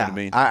 Yeah, you know what I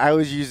mean, I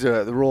always use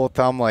the rule of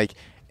thumb, like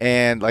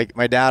And like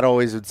my dad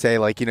always would say,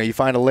 like, you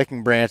find a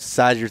licking branch the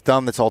size of your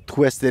thumb that's all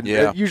twisted.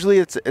 Yeah. Usually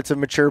it's a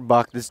mature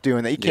buck that's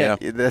doing that. You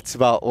can't. That's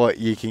about what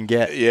you can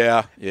get.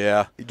 Yeah.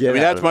 I mean,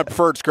 that's my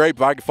preferred scrape.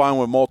 If I can find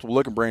one with multiple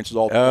licking branches,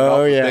 all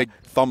big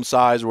thumb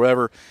size or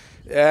whatever.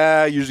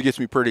 Yeah, it usually gets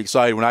me pretty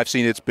excited when I've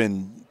seen it's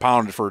been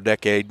pounded for a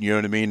decade, you know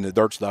what I mean? The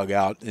dirt's dug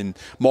out and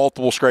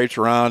multiple scrapes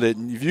around it.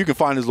 And if you can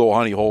find those little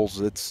honey holes,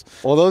 it's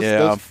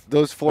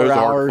those 4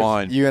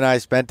 hours you and I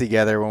spent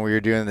together when we were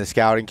doing the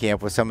scouting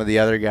camp with some of the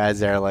other guys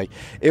there, like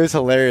it was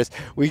hilarious.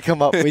 We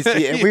come up, we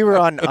see, and we were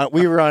on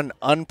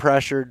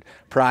unpressured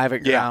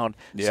private ground,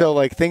 so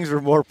like things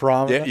were more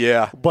prominent.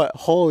 But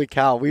holy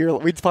cow,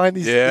 we'd find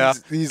these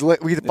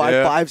we'd find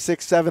 5,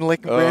 6, 7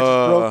 licking branches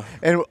broke,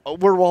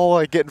 and we're all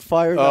like getting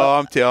fired up.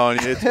 I'm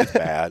telling you, it's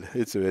bad.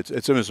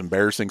 It's almost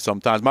embarrassing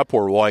sometimes. My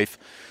poor wife,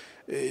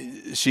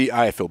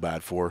 I feel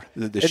bad for her.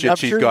 The shit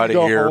she's got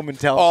to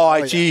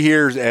hear. She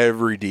hears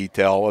every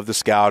detail of the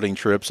scouting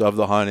trips, of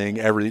the hunting,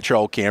 every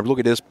trail camp. Look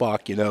at this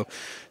buck,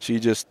 She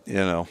just,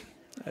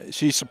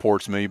 she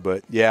supports me,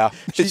 but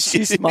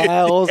she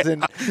smiles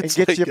and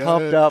gets you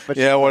pumped up. But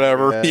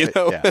whatever,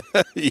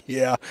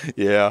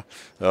 Yeah.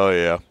 Oh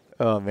yeah.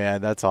 Oh,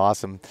 man, that's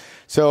awesome.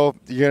 So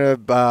you're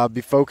going to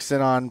be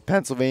focusing on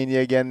Pennsylvania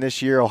again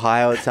this year,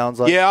 Ohio, it sounds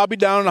like? Yeah, I'll be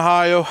down in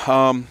Ohio.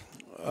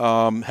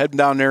 Heading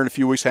down there in a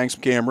few weeks, hang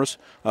some cameras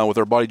with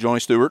our buddy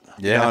Johnny Stewart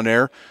down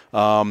there.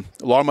 A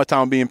lot of my time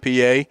will be in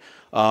PA.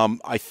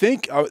 I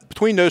think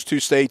between those two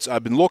states,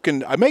 I've been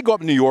looking. I may go up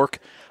to New York.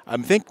 I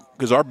think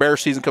because our bear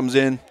season comes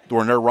in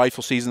during their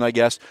rifle season, I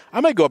guess.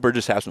 I might go up there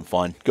just have some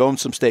fun. Go in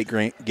some state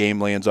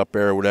game lands up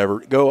there or whatever.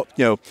 Go,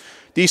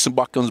 decent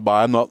buck comes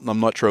by. I'm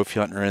not trophy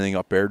hunting or anything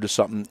up there. Just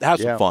something, have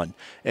some fun.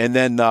 And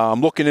then I'm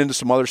looking into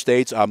some other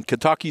states.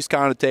 Kentucky's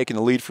kind of taking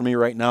the lead for me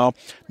right now.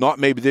 Not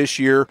maybe this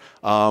year,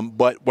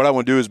 but what I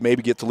want to do is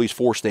maybe get to at least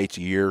 4 states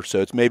a year. So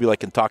it's maybe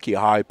like Kentucky,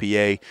 Ohio, PA,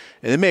 and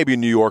then maybe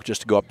New York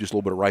just to go up just a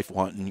little bit of rifle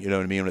hunting. You know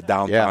what I mean? On a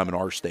downtime in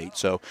our state.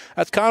 So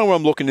that's kind of what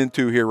I'm looking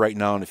into here right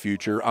now in the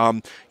future.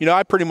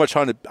 I pretty much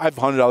hunted. I've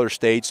hunted other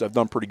states. I've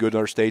done pretty good in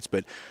other states,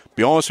 but to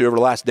be honest with you, over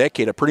the last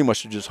decade, I pretty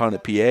much just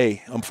hunted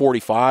PA. I'm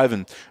 45,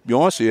 and to be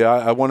honest with you,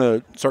 I want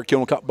to start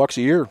killing a couple bucks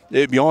a year.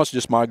 To be honest,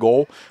 just my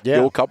goal.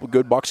 Kill a couple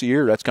good bucks a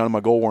year. That's kind of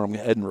my goal where I'm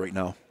heading right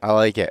now. I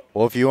like it.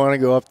 Well, if you want to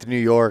go up to New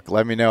York,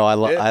 let me know. I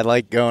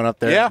like going up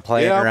there and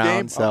playing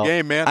around. I'm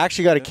game, man. I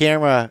actually got a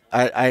camera.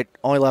 I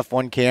only left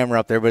one camera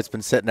up there, but it's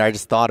been sitting there. I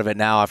just thought of it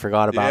now. I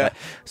forgot about it.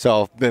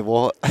 So,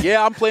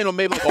 I'm planning on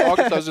maybe like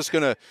August. I was just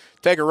going to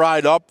take a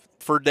ride up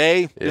for a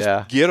day,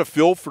 just get a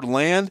feel for the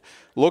land,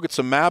 look at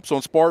some maps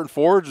on Spartan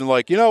Forge, and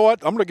like, you know what,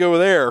 I'm going to go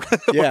there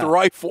with the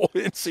rifle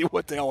and see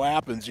what the hell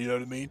happens, you know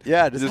what I mean?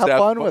 Yeah, just have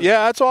fun with it.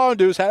 Yeah, that's all I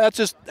do is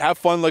just have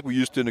fun like we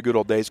used to in the good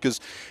old days, because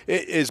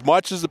as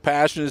much as the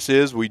passion this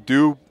is, we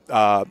do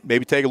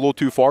maybe take a little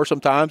too far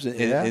sometimes,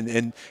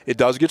 and it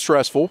does get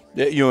stressful,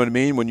 you know what I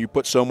mean, when you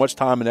put so much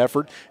time and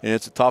effort, and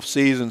it's a tough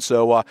season,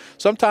 so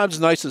sometimes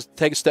it's nice to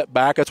take a step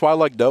back. That's why I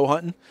like doe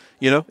hunting,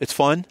 it's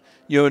fun.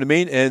 You know what I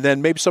mean? And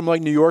then maybe something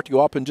like New York to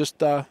go up and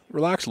just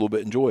relax a little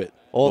bit, enjoy it.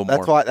 Well,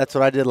 that's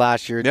what I did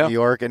last year in New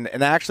York. And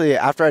actually,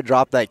 after I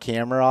dropped that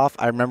camera off,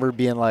 I remember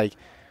being like,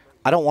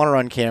 I don't want to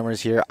run cameras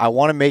here. I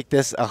want to make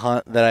this a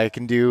hunt that I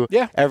can do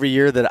every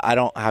year that I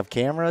don't have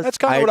cameras. That's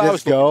kind of what I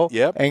was looking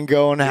at. And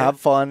go and have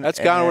fun. That's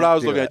kind of what I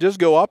was looking at. Just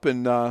go up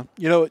and,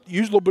 use a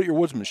little bit of your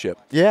woodsmanship.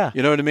 Yeah.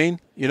 You know what I mean?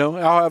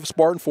 I'll have a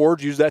Spartan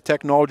Forge, use that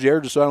technology there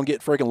just so I don't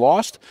get freaking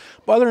lost.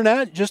 But other than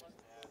that, just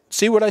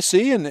see what I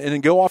see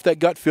and go off that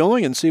gut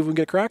feeling and see if we can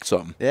get cracked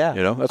something. Yeah.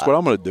 That's what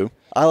I'm going to do.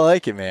 I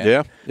like it, man.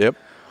 Yeah. Yep.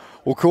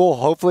 Well, cool.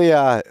 Hopefully,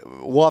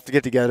 we'll have to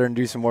get together and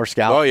do some more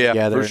scouting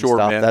together. For sure,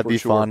 man. That'd be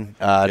fun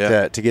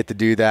to get to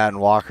do that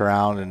and walk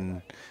around,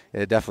 and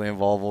it definitely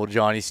involve old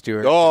Johnny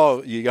Stewart.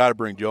 Oh, you got to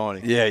bring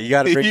Johnny. Yeah, you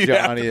got to bring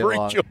Johnny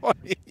along.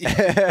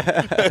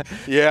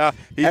 Yeah,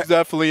 he's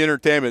definitely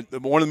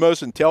entertainment. One of the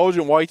most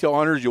intelligent whitetail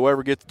hunters you'll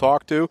ever get to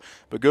talk to.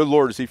 But good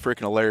Lord, is he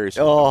freaking hilarious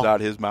when it comes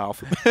out of his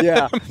mouth.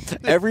 Yeah.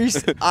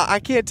 I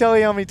can't tell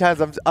you how many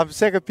times I'm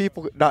sick of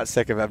people, not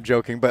sick of it, I'm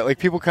joking, but like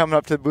people coming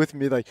up to the booth and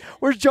be like,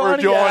 where's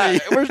Johnny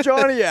at? Where's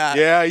Johnny at?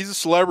 Yeah, he's a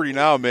celebrity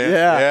now,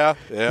 man.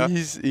 Yeah.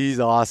 He's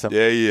awesome.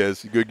 Yeah, he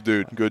is. Good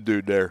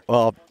dude there.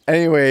 Well,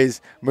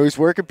 anyways, Moose,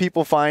 where can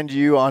people find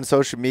you on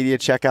social media?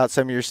 Check out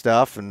some of your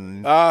stuff.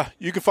 And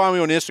you can find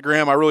me on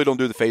Instagram. I really don't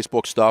do the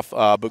Facebook stuff,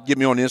 but get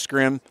me on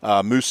Instagram,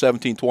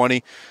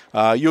 Moose1720.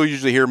 You'll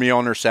usually hear me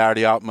on there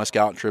Saturday out in my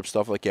scouting trip,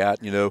 stuff like that.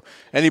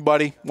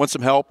 Anybody wants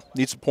some help,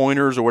 needs some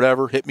pointers or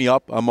whatever, hit me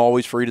up. I'm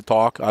always free to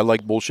talk. I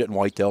like bullshitting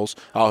whitetails.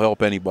 I'll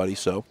help anybody.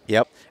 So.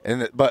 Yep.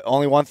 But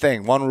only one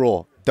thing, one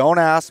rule. Don't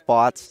ask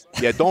spots.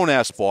 Yeah, don't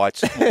ask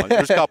spots. Come on.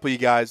 There's a couple of you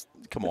guys.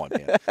 Come on,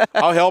 man.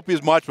 I'll help you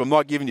as much, but I'm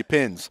not giving you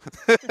pins.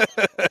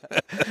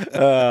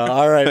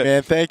 All right,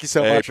 man. Thank you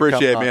so much.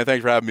 Appreciate it, man.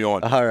 Thanks for having me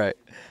on. All right.